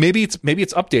 And maybe it's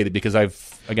updated because I'm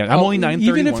only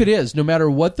 931. Even if it is, no matter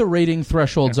what the rating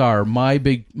thresholds are, my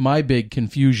big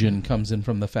confusion comes in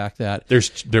from the fact that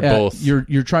they're both.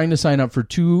 You're trying to sign up for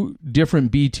two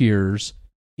different B tiers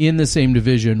in the same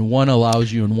division. One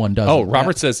allows you and one doesn't. Oh,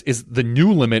 Robert says is the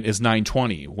new limit is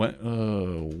 920.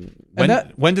 When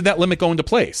did that limit go into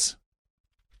place?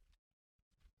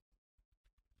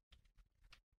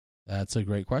 That's a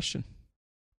great question.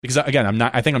 Because again,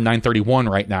 I think I'm 931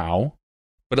 right now,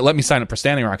 but it let me sign up for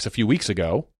Standing Rocks a few weeks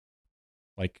ago,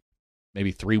 like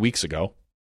maybe 3 weeks ago.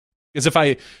 Because if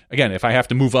I have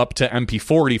to move up to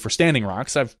MP40 for Standing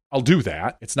Rocks, I'll do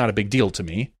that. It's not a big deal to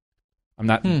me. I'm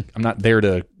not there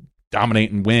to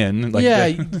dominate and win. Like, yeah,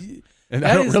 and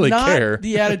I don't really care.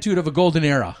 The attitude of a Golden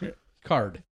Era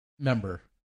card member.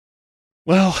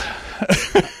 Well,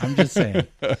 I'm just saying.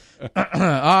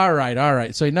 All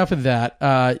right. So enough of that.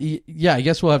 Yeah, I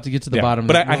guess we'll have to get to the bottom.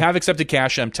 But I have accepted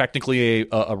cash. I'm technically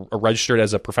a registered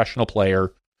as a professional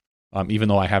player, even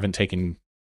though I haven't taken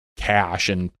cash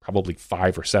in probably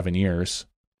 5 or 7 years.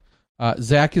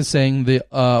 Zach is saying that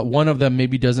one of them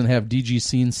maybe doesn't have DG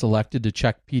Scene selected to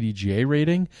check PDGA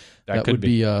rating. That would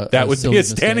be a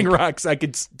Standing Rocks. I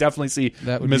could definitely see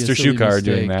Mr. Shukar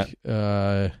doing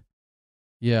that.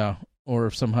 Yeah. Or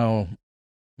if somehow,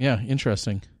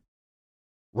 interesting.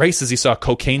 Ray says he saw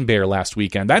Cocaine Bear last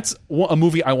weekend. That's a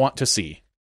movie I want to see.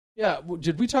 Yeah,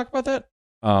 did we talk about that?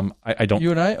 I don't.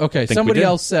 You and I? Okay, somebody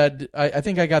else said, I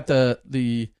think I got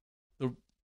the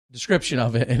description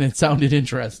of it, and it sounded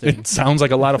interesting. It sounds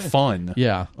like a lot of fun.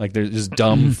 Yeah. Like there's just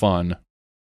dumb fun.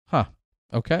 Huh.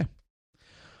 Okay.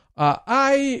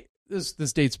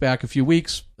 This dates back a few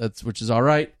weeks, which is all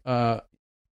right.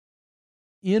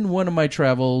 In one of my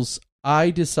travels,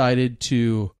 I decided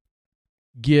to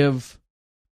give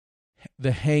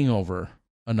The Hangover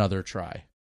another try.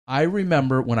 I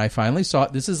remember when I finally saw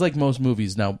it. This is like most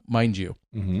movies now, mind you.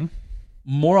 Mm-hmm.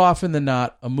 More often than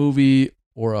not, a movie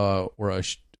or a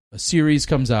series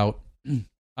comes out,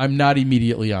 I'm not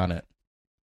immediately on it.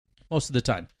 Most of the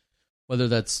time, whether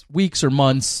that's weeks or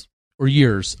months or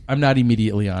years, I'm not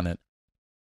immediately on it.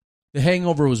 The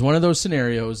Hangover was one of those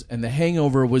scenarios, and The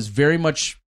Hangover was very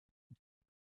much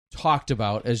talked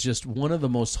about as just one of the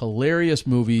most hilarious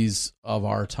movies of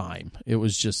our time. It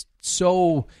was just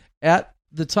so, at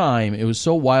the time, it was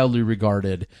so wildly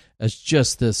regarded as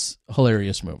just this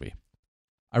hilarious movie.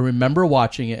 I remember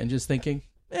watching it and just thinking,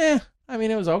 it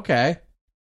was okay.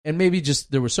 And maybe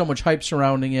just there was so much hype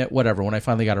surrounding it, whatever, when I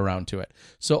finally got around to it.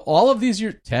 So all of these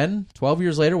years, 10, 12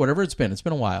 years later, whatever it's been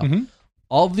a while. Mm-hmm.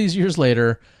 All of these years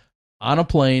later, on a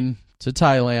plane to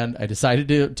Thailand, I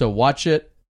decided to watch it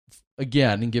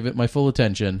again and give it my full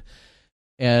attention.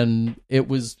 And it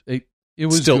was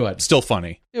still good. Still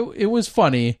funny. It was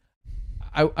funny.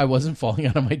 I wasn't falling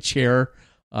out of my chair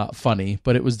funny,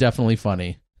 but it was definitely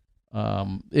funny.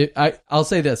 I'll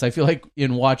say this. I feel like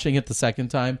in watching it the second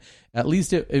time, at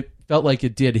least it felt like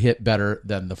it did hit better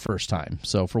than the first time.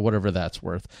 So for whatever that's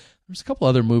worth. There's a couple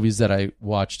other movies that I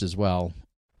watched as well.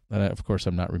 And of course,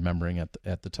 I'm not remembering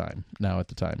at the time,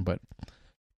 but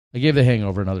I gave The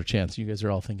Hangover another chance. You guys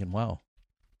are all thinking, wow,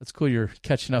 that's cool. You're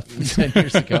catching up from 10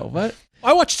 years ago. But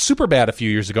I watched Superbad a few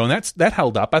years ago, and that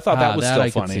held up. I thought that was still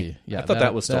funny. Yeah, I thought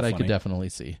that was still funny. I could definitely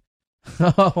see.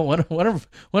 One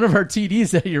of our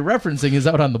TDs that you're referencing is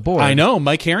out on the board. I know,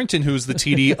 Mike Harrington, who's the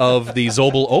TD of the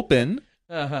Zobel Open.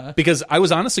 Uh-huh. Because I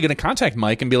was honestly going to contact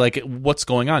Mike and be like, what's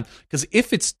going on? Because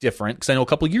if it's different, because I know a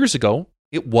couple years ago,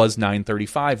 it was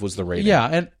 935 was the rating.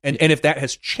 Yeah. And if that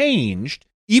has changed,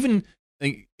 even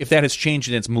if that has changed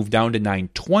and it's moved down to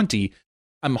 920,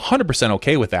 I'm 100%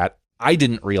 okay with that. I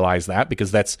didn't realize that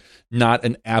because that's not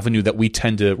an avenue that we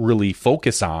tend to really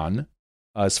focus on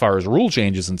as far as rule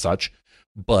changes and such.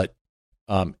 But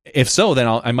if so, then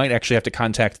I might actually have to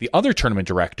contact the other tournament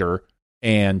director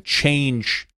and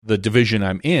change the division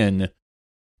I'm in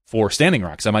for Standing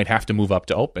Rocks. I might have to move up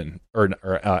to Open or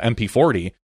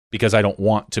MP40 because I don't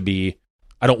want to be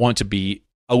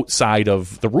outside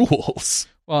of the rules.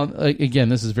 Well, again,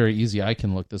 this is very easy. I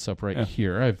can look this up right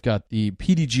here. I've got the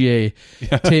PDGA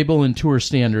table and tour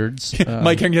standards.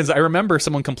 Mike Harrington, I remember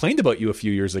someone complained about you a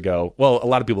few years ago. Well, a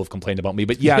lot of people have complained about me,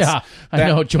 but yes. Yeah, I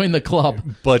know. Join the club.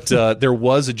 But there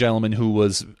was a gentleman who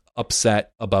was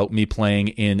upset about me playing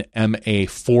in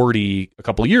MA40 a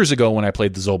couple of years ago when I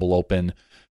played the Zobel Open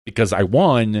because I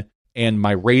won, and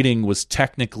my rating was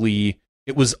technically...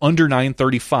 It was under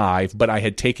 935, but I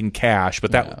had taken cash,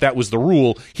 but that was the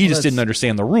rule. He just didn't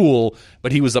understand the rule,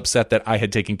 but he was upset that I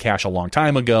had taken cash a long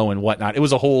time ago and whatnot. It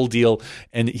was a whole deal,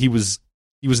 and he was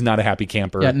not a happy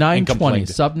camper. Yeah, 920.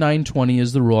 Sub 920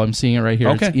 is the rule. I'm seeing it right here.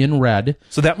 Okay. It's in red.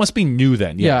 So that must be new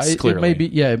then. Yes, clearly. It may be.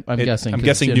 Yeah, I'm guessing. I'm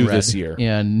guessing new this year.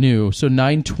 And new. So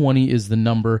 920 is the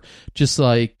number, just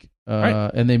like...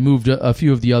 And they moved a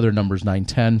few of the other numbers,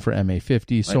 910 for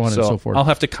MA50, so on and so forth. I'll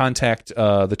have to contact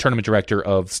the tournament director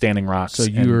of Standing Rocks. So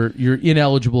you're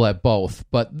ineligible at both,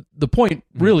 but the point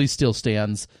really still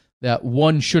stands that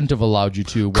one shouldn't have allowed you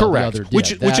to. Correct. The other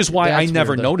did. Which is why I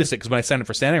never noticed it, because when I signed up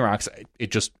for Standing Rocks, I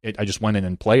just went in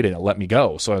and played it and it let me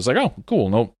go. So I was like, oh, cool,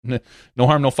 no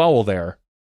harm, no foul there.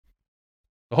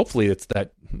 So hopefully it's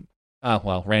that.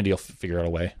 Well, Randy will figure out a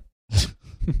way.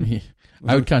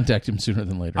 I would contact him sooner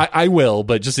than later. I will,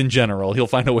 but just in general, he'll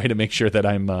find a way to make sure that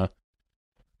I'm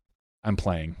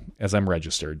playing as I'm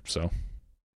registered. So,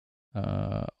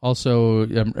 also,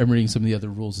 I'm reading some of the other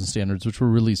rules and standards which were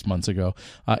released months ago.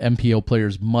 MPO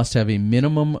players must have a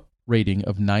minimum rating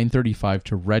of 935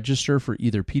 to register for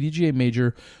either PDGA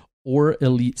Major or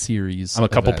Elite Series. I'm a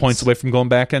couple points away from going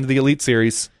back into the Elite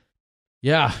Series.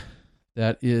 Yeah.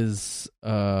 That is...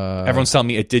 everyone's telling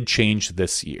me it did change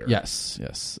this year. Yes.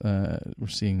 We're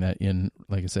seeing that in,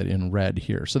 like I said, in red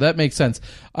here. So that makes sense.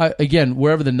 Again,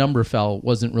 wherever the number fell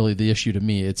wasn't really the issue to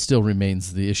me. It still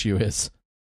remains the issue is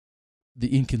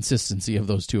the inconsistency of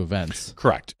those two events.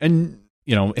 Correct. And,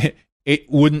 it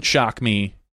wouldn't shock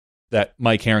me that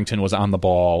Mike Harrington was on the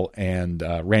ball and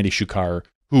Randy Shukar,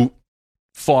 who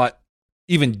fought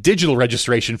even digital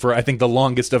registration for, I think, the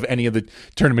longest of any of the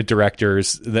tournament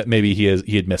directors, that maybe he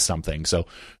had missed something. So,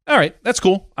 all right, that's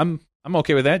cool. I'm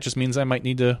okay with that. It just means I might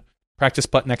need to practice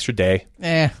putt an extra day.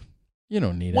 You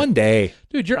don't need it. One day.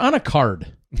 Dude, you're on a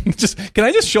card. Can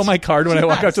I just show my card when I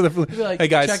walk out to the... Like, hey,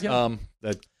 guys.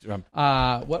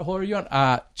 What hole are you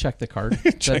on? Check the card.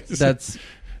 That's...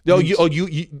 No,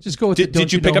 you just go with it.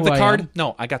 Did you pick up the card?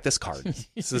 No, I got this card.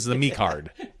 This is the me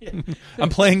card. I'm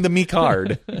playing the me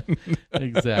card.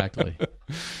 Exactly.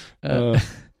 That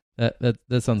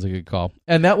sounds like a good call,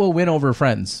 and that will win over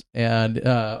friends, and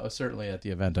certainly at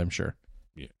the event, I'm sure.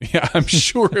 Yeah, I'm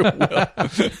sure it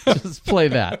will. Just play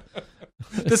that.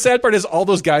 The sad part is all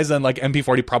those guys on like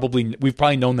MP40 we've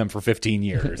probably known them for 15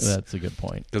 years. That's a good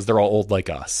point, because they're all old like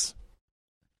us.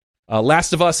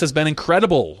 Last of Us has been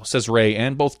incredible, says Ray,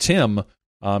 and both Tim.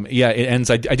 It ends.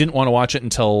 I didn't want to watch it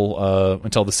until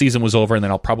the season was over, and then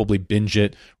I'll probably binge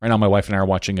it. Right now, my wife and I are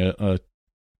watching a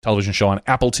television show on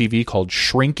Apple TV called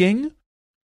Shrinking.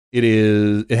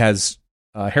 It has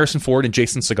Harrison Ford and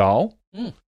Jason Segel,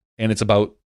 and it's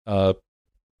about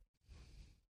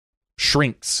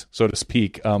shrinks, so to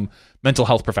speak, mental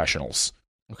health professionals.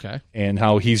 Okay, and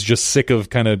how he's just sick of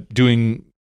kind of doing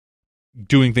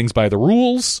things by the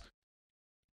rules.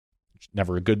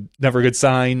 Never a good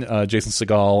sign. Jason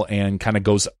Segel, and kind of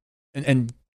goes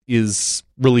and is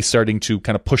really starting to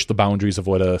kind of push the boundaries of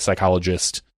what a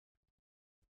psychologist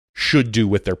should do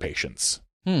with their patients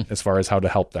as far as how to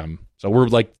help them. So we're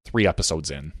like 3 episodes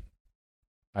in.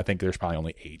 I think there's probably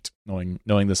only 8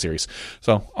 knowing the series.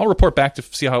 So I'll report back to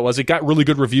see how it was. It got really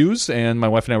good reviews, and my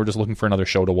wife and I were just looking for another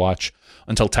show to watch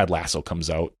until Ted Lasso comes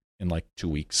out in like 2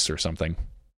 weeks or something.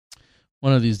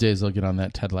 One of these days I'll get on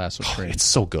that Ted Lasso train. It's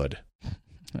so good.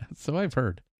 So I've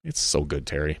heard. It's so good,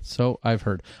 Terry. So I've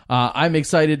heard. I'm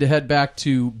excited to head back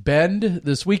to Bend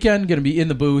this weekend. Going to be in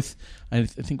the booth. I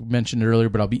think we mentioned it earlier,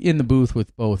 but I'll be in the booth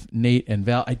with both Nate and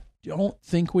Val. I don't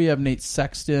think we have Nate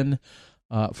Sexton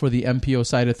for the MPO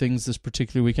side of things this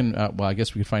particular weekend. Well, I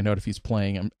guess we could find out if he's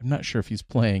playing. I'm not sure if he's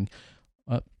playing.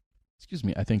 Excuse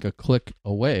me. I think a click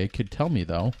away could tell me,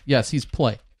 though. Yes, he's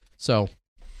play. So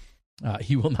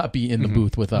he will not be in the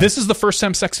booth with us. This is the first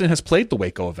time Sexton has played the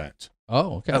Waco event.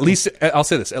 Oh, okay. At least, I'll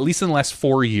say this, at least in the last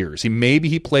 4 years.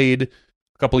 He played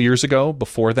a couple of years ago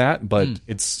before that, but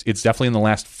it's definitely in the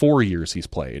last 4 years he's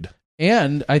played.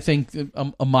 And I think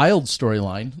a mild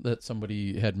storyline that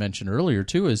somebody had mentioned earlier,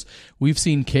 too, is we've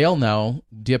seen Cale now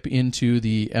dip into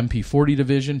the MP40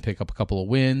 division, pick up a couple of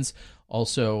wins.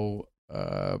 Also,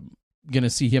 going to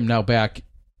see him now back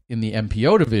in the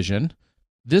MPO division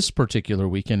this particular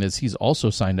weekend is he's also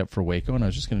signed up for Waco, and I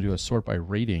was just going to do a sort by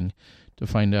rating to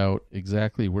find out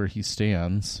exactly where he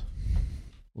stands.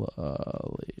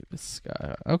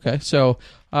 Okay, so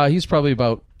he's probably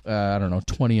about,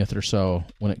 20th or so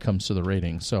when it comes to the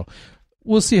rating. So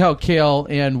we'll see how Cale,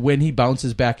 and when he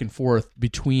bounces back and forth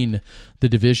between the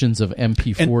divisions of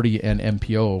MP40 and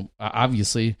MPO,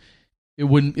 obviously, it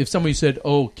wouldn't, if somebody said,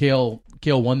 oh, Cale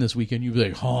won this weekend, you'd be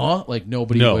like, huh? Like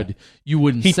you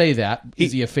wouldn't say that.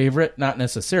 Is he a favorite? Not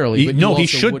necessarily. But he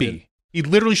should be. He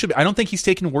literally should be. I don't think he's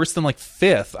taken worse than like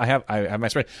fifth. I have my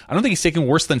spread. I don't think he's taken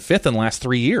worse than fifth in the last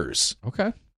 3 years.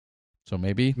 Okay. So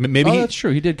maybe that's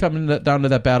true. He did come down to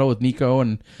that battle with Nico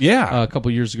and a couple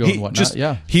years ago and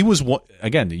whatnot. He was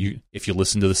again. If you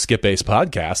listen to the Skip Ace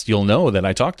podcast, you'll know that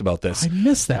I talked about this. I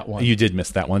missed that one. You did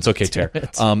miss that one. It's okay, Terry.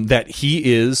 That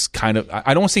he is kind of.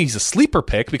 I don't want to say he's a sleeper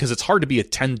pick because it's hard to be a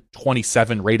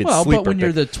 10-27 rated sleeper. But when pick.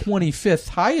 You're the 25th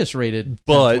highest rated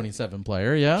 10-27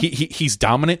 player, yeah, he's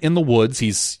dominant in the woods.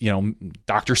 He's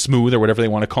Dr. Smooth or whatever they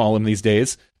want to call him these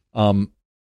days.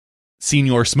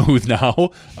 Senior Smooth now.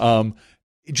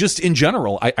 Just in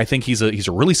general, I think he's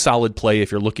a really solid play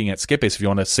if you're looking at Skip Ace, if you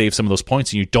want to save some of those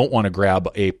points and you don't want to grab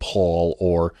a Paul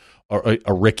or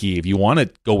a Ricky. If you want to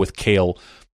go with Cale,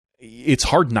 it's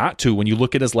hard not to when you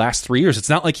look at his last 3 years. It's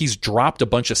not like he's dropped a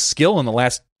bunch of skill in the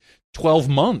last 12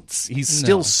 months. He's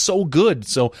still so good.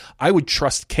 So I would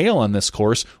trust Cale on this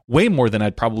course way more than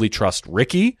I'd probably trust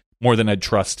Ricky, more than I'd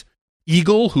trust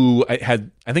Eagle, who I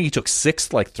think he took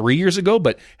sixth like 3 years ago,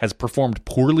 but has performed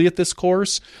poorly at this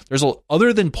course.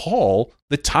 Other than Paul,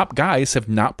 the top guys have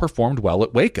not performed well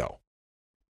at Waco.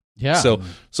 Yeah. So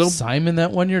Simon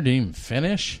that 1 year didn't even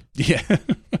finish. Yeah.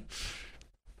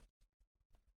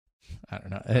 I don't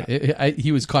know.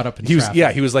 He was caught up in traffic.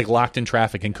 Yeah, he was like locked in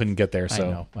traffic and couldn't get there. So. I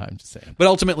know. I'm just saying. But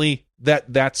ultimately,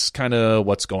 that's kind of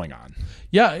what's going on.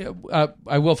 Yeah,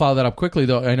 I will follow that up quickly,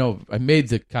 though. I know I made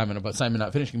the comment about Simon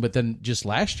not finishing, but then just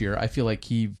last year, I feel like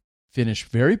he finished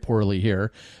very poorly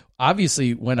here.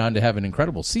 Obviously, went on to have an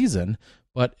incredible season,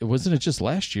 but wasn't it just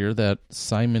last year that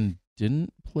Simon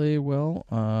didn't play well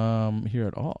here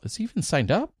at all? Is he even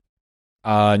signed up?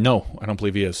 No, I don't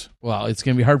believe he is. Well, it's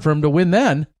going to be hard for him to win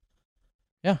then.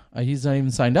 Yeah, he's not even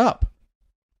signed up.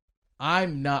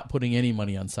 I'm not putting any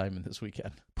money on Simon this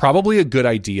weekend. Probably a good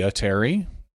idea, Terry.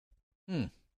 I'll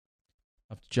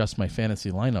have to adjust my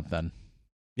fantasy lineup then.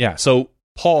 Yeah, so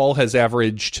Paul has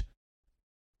averaged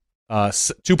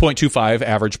 2.25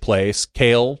 average place.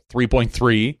 Cale,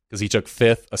 3.3, because he took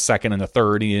fifth, a second, and a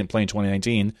third. He didn't play in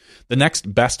 2019. The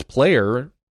next best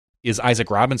player is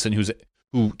Isaac Robinson,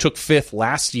 who took fifth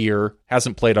last year,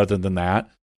 hasn't played other than that.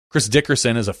 Chris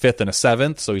Dickerson is a fifth and a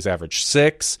seventh, so he's averaged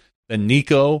 6. Then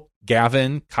Nico,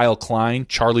 Gavin, Kyle Klein,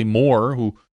 Charlie Moore,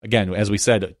 who, again, as we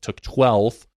said, took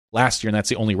 12th last year, and that's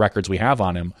the only records we have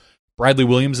on him. Bradley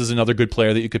Williams is another good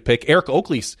player that you could pick. Eric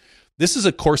Oakley, this is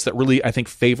a course that really, I think,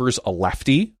 favors a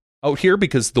lefty out here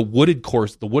because the wooded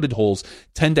holes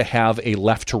tend to have a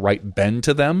left to right bend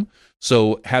to them.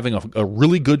 So having a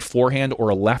really good forehand or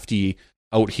a lefty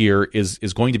out here is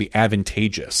going to be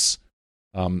advantageous.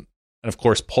 And of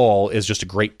course, Paul is just a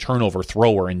great turnover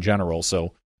thrower in general.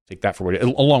 So take that for what,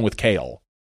 along with Cale.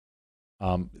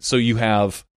 So you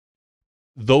have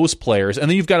those players, and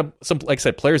then you've got some, like I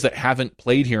said, players that haven't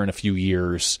played here in a few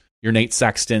years. Your Nate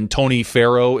Sexton, Tony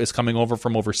Farrow is coming over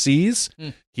from overseas.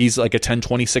 He's like a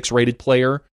 10-26 rated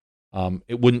player.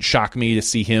 It wouldn't shock me to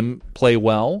see him play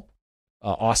well.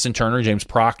 Austin Turner, James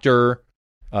Proctor,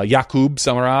 Jakub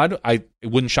Samarad. It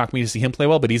wouldn't shock me to see him play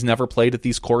well, but he's never played at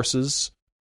these courses.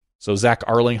 So Zach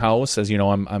Arlinghouse, as you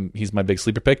know, he's my big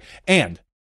sleeper pick. And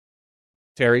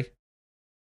Terry,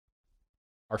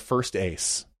 our first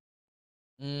ace,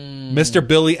 Mr.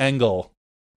 Billy Engel,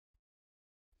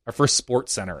 our first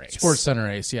Sports Center ace. Sports Center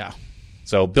ace, yeah.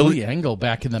 So Billy Engel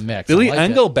back in the mix. Billy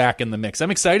Engel back in the mix.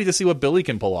 I'm excited to see what Billy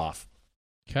can pull off.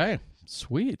 Okay,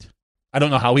 sweet. I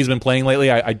don't know how he's been playing lately.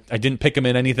 I didn't pick him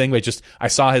in anything, but just I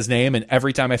saw his name, and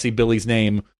every time I see Billy's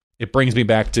name, it brings me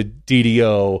back to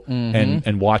DDO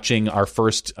and watching our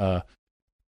first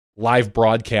live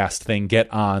broadcast thing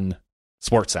get on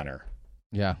SportsCenter.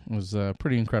 Yeah, it was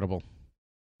pretty incredible.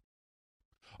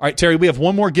 All right, Terry, we have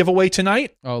one more giveaway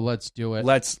tonight. Oh, let's do it.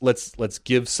 Let's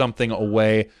give something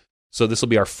away. So this will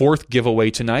be our fourth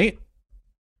giveaway tonight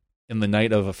in the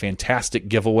night of a fantastic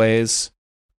giveaways.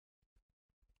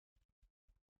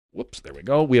 Whoops, there we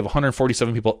go. We have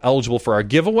 147 people eligible for our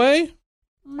giveaway.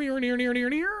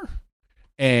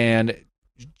 And it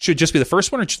should just be the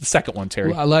first one or the second one,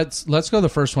 Terry? Let's go the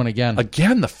first one again.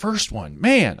 Again, the first one.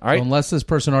 Man, all right. Unless this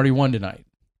person already won tonight.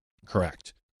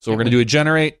 Correct. So we're going to do a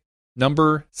generate.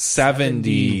 Number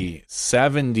 70.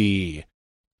 The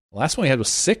last one we had was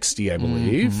 60, I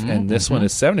believe. And this one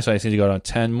is 70, so I just need to go down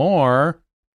 10 more.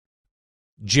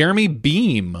 Jeremy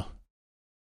Beam.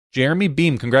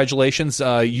 Congratulations.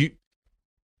 You're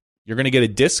going to get a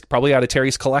disc, probably out of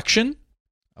Terry's collection.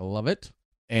 I love it.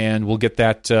 And we'll get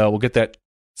that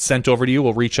sent over to you.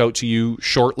 We'll reach out to you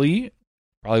shortly,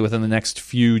 probably within the next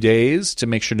few days, to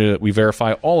make sure that we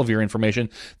verify all of your information.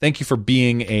 Thank you for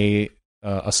being a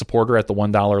supporter at the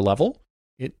 $1 level.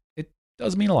 It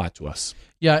does mean a lot to us.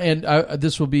 Yeah, and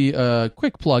this will be a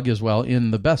quick plug as well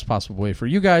in the best possible way for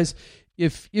you guys.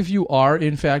 If you are,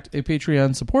 in fact, a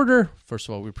Patreon supporter, first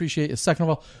of all, we appreciate it. Second of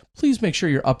all, please make sure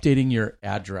you're updating your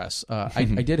address. I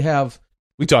did have...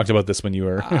 We talked about this when you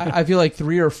were... I feel like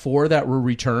 3 or 4 that were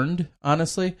returned,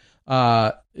 honestly.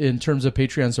 In terms of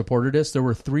Patreon supporter discs, there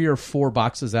were 3 or 4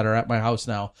 boxes that are at my house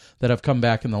now that have come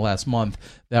back in the last month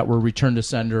that were returned to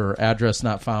sender or address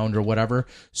not found or whatever.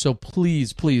 So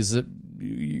please,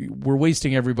 we're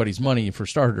wasting everybody's money for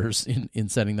starters in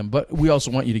sending them, but we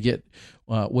also want you to get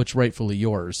what's rightfully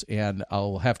yours. And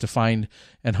I'll have to find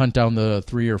and hunt down the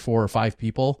 3 or 4 or 5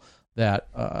 people that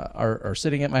are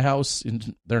sitting at my house.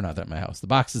 They're not at my house. The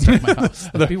boxes are at my house.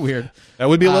 That'd be weird. That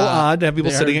would be a little odd to have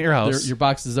people sitting at your house. Your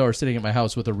boxes are sitting at my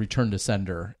house with a return to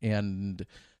sender. And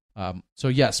so,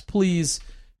 yes, please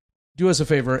do us a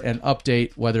favor and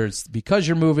update, whether it's because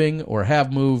you're moving or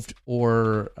have moved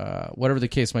or whatever the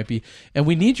case might be. And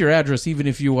we need your address even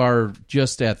if you are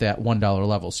just at that $1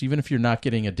 level. So even if you're not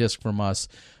getting a disc from us,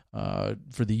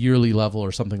 for the yearly level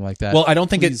or something like that. Well, I don't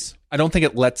know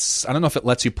if it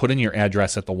lets you put in your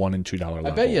address at the $1 and $2 level.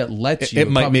 I bet you it lets you.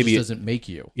 It might, maybe just doesn't make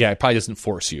you. Yeah, it probably doesn't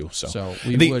force you. So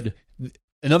we would.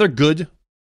 Another good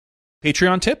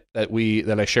Patreon tip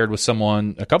that I shared with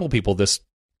a couple people just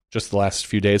the last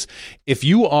few days. If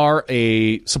you are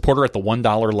a supporter at the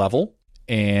 $1 level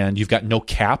and you've got no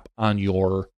cap on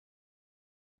your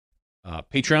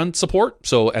Patreon support,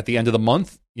 so at the end of the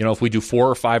month, if we do 4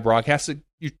 or 5 broadcasts, it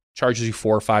charges you $4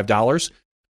 or $5.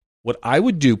 What I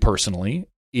would do personally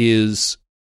is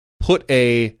put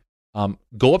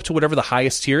go up to whatever the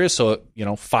highest tier is, so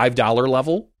 $5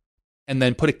 level, and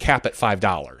then put a cap at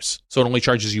 $5. So it only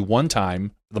charges you one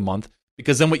time for the month,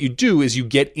 because then what you do is you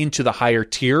get into the higher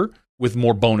tier with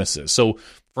more bonuses. So,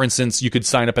 for instance, you could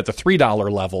sign up at the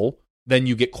 $3 level, then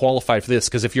you get qualified for this,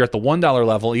 because if you're at the $1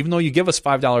 level, even though you give us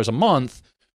 $5 a month,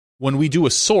 when we do a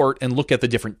sort and look at the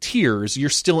different tiers, you're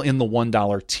still in the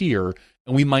 $1 tier,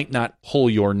 and we might not pull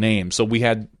your name. So we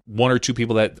had 1 or 2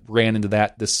 people that ran into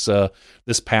that this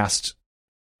past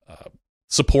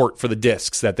support for the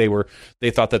discs, that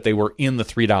they thought that they were in the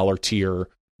 $3 tier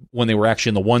when they were actually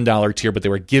in the $1 tier, but they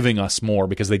were giving us more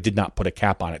because they did not put a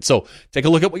cap on it. So take a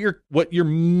look at what you're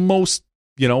most,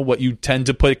 what you tend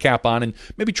to put a cap on, and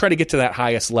maybe try to get to that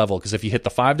highest level. Because if you hit the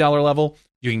 $5 level,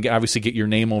 you can obviously get your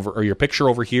name over, or your picture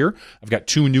over here. I've got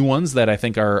 2 new ones that I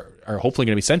think are hopefully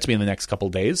going to be sent to me in the next couple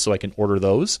of days, so I can order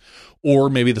those. Or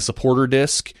maybe the supporter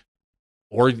disc,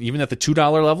 or even at the $2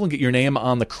 level and get your name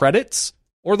on the credits,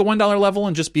 or the $1 level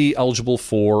and just be eligible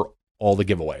for all the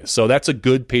giveaways. So that's a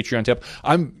good Patreon tip.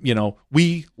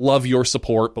 We love your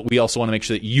support, but we also want to make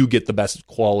sure that you get the best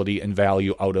quality and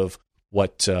value out of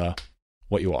what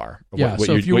you are,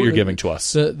 what you're giving to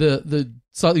us. The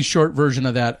slightly short version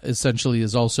of that essentially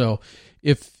is also,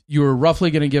 if you're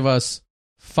roughly going to give us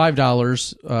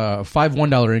 $5, 5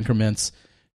 $1 increments,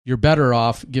 you're better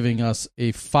off giving us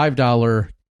a $5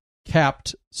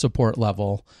 capped support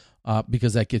level,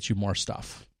 because that gets you more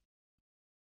stuff.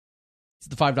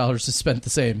 The $5 is spent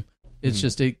the same. It's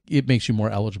just it makes you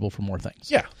more eligible for more things.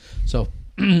 Yeah. So,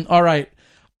 all right.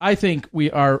 I think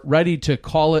we are ready to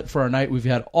call it for our night. We've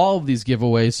had all of these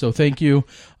giveaways, so thank you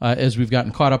as we've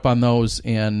gotten caught up on those.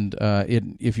 And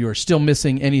if you are still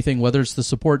missing anything, whether it's the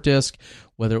support disc,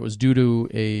 whether it was due to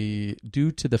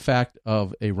the fact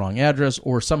of a wrong address,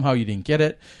 or somehow you didn't get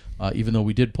it, even though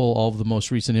we did pull all of the most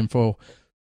recent info,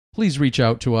 please reach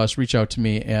out to us, reach out to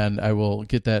me, and I will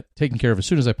get that taken care of as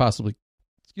soon as I possibly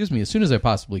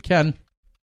can.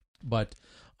 But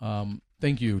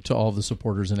thank you to all of the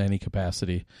supporters in any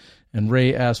capacity. And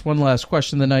Ray asked one last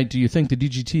question of the night. Do you think the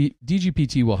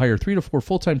DGPT will hire 3 to 4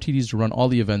 full-time TDs to run all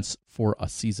the events for a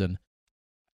season?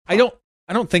 I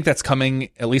don't think that's coming,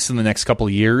 at least in the next couple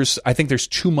of years. I think there's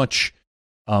too much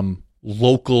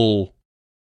local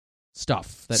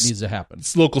stuff that needs to happen.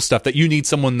 It's local stuff that you need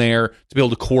someone there to be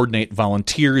able to coordinate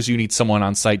volunteers. You need someone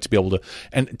on site to be able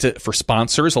to, for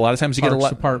sponsors. A lot of times you get a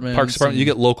lot Parks Department, you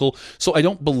get local. So I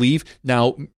don't believe,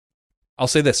 now I'll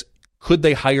say this, could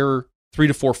they hire 3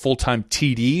 to 4 full-time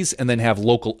TDs and then have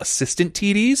local assistant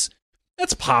TDs?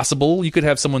 That's possible. You could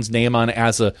have someone's name on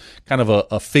as a kind of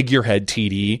a figurehead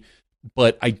TD,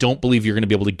 but I don't believe you're going to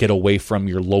be able to get away from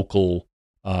your local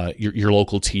your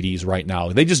local TDs right now.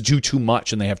 They just do too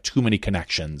much and they have too many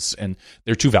connections and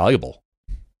they're too valuable.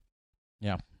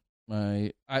 Yeah.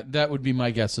 That would be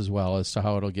my guess as well as to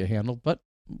how it'll get handled. But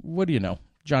what do you know?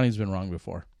 Johnny's been wrong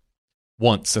before.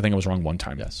 Once. I think I was wrong one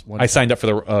time. Yes. I signed up for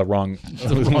the wrong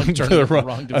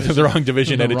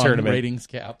division at a tournament. Ratings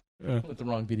cap with the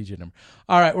wrong BDG number.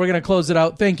 All right, we're going to close it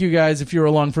out. Thank you guys if you're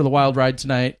along for the wild ride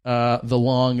tonight. The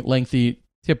long, lengthy,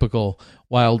 typical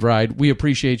wild ride. We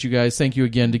appreciate you guys. Thank you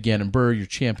again to Gannon Burr, your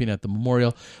champion at the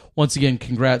Memorial. Once again,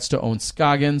 congrats to Owen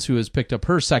Scoggins, who has picked up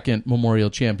her second Memorial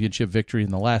Championship victory in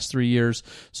the last 3 years.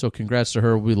 So congrats to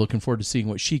her. We'll be looking forward to seeing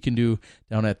what she can do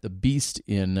down at the Beast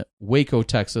in Waco,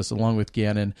 Texas, along with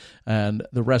Gannon and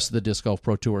the rest of the Disc Golf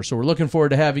Pro Tour. So we're looking forward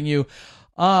to having you.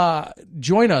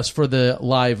 Join us for the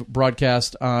live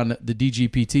broadcast on the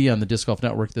DGPT on the Disc Golf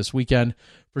Network this weekend.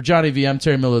 For Johnny V, I'm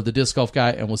Terry Miller, the Disc Golf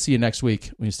Guy, and we'll see you next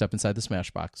week when you step inside the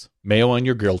Smash Box. Mayo on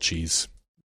your grilled cheese.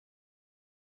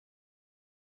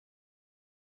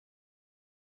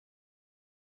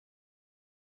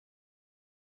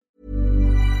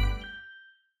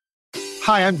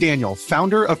 Hi, I'm Daniel,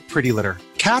 founder of Pretty Litter.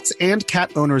 Cats and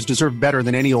cat owners deserve better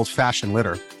than any old-fashioned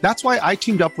litter. That's why I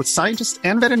teamed up with scientists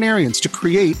and veterinarians to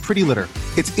create Pretty Litter.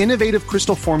 Its innovative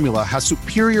crystal formula has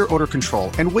superior odor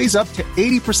control and weighs up to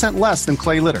 80% less than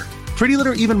clay litter. Pretty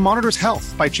Litter even monitors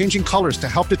health by changing colors to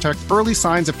help detect early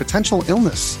signs of potential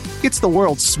illness. It's the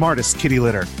world's smartest kitty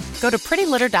litter. Go to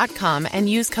prettylitter.com and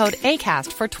use code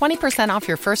ACAST for 20% off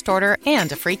your first order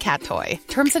and a free cat toy.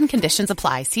 Terms and conditions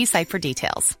apply. See site for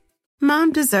details.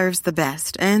 Mom deserves the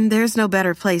best, and there's no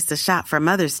better place to shop for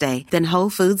Mother's Day than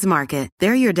Whole Foods Market.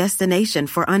 They're your destination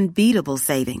for unbeatable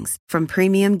savings, from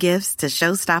premium gifts to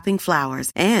show-stopping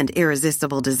flowers and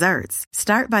irresistible desserts.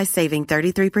 Start by saving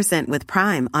 33% with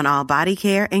Prime on all body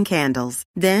care and candles.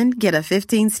 Then get a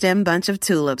 15-stem bunch of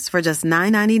tulips for just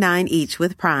 $9.99 each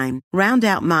with Prime. Round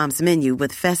out Mom's menu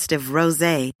with festive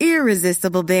rosé,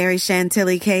 irresistible berry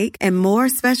chantilly cake, and more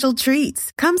special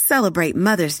treats. Come celebrate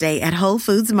Mother's Day at Whole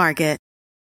Foods Market.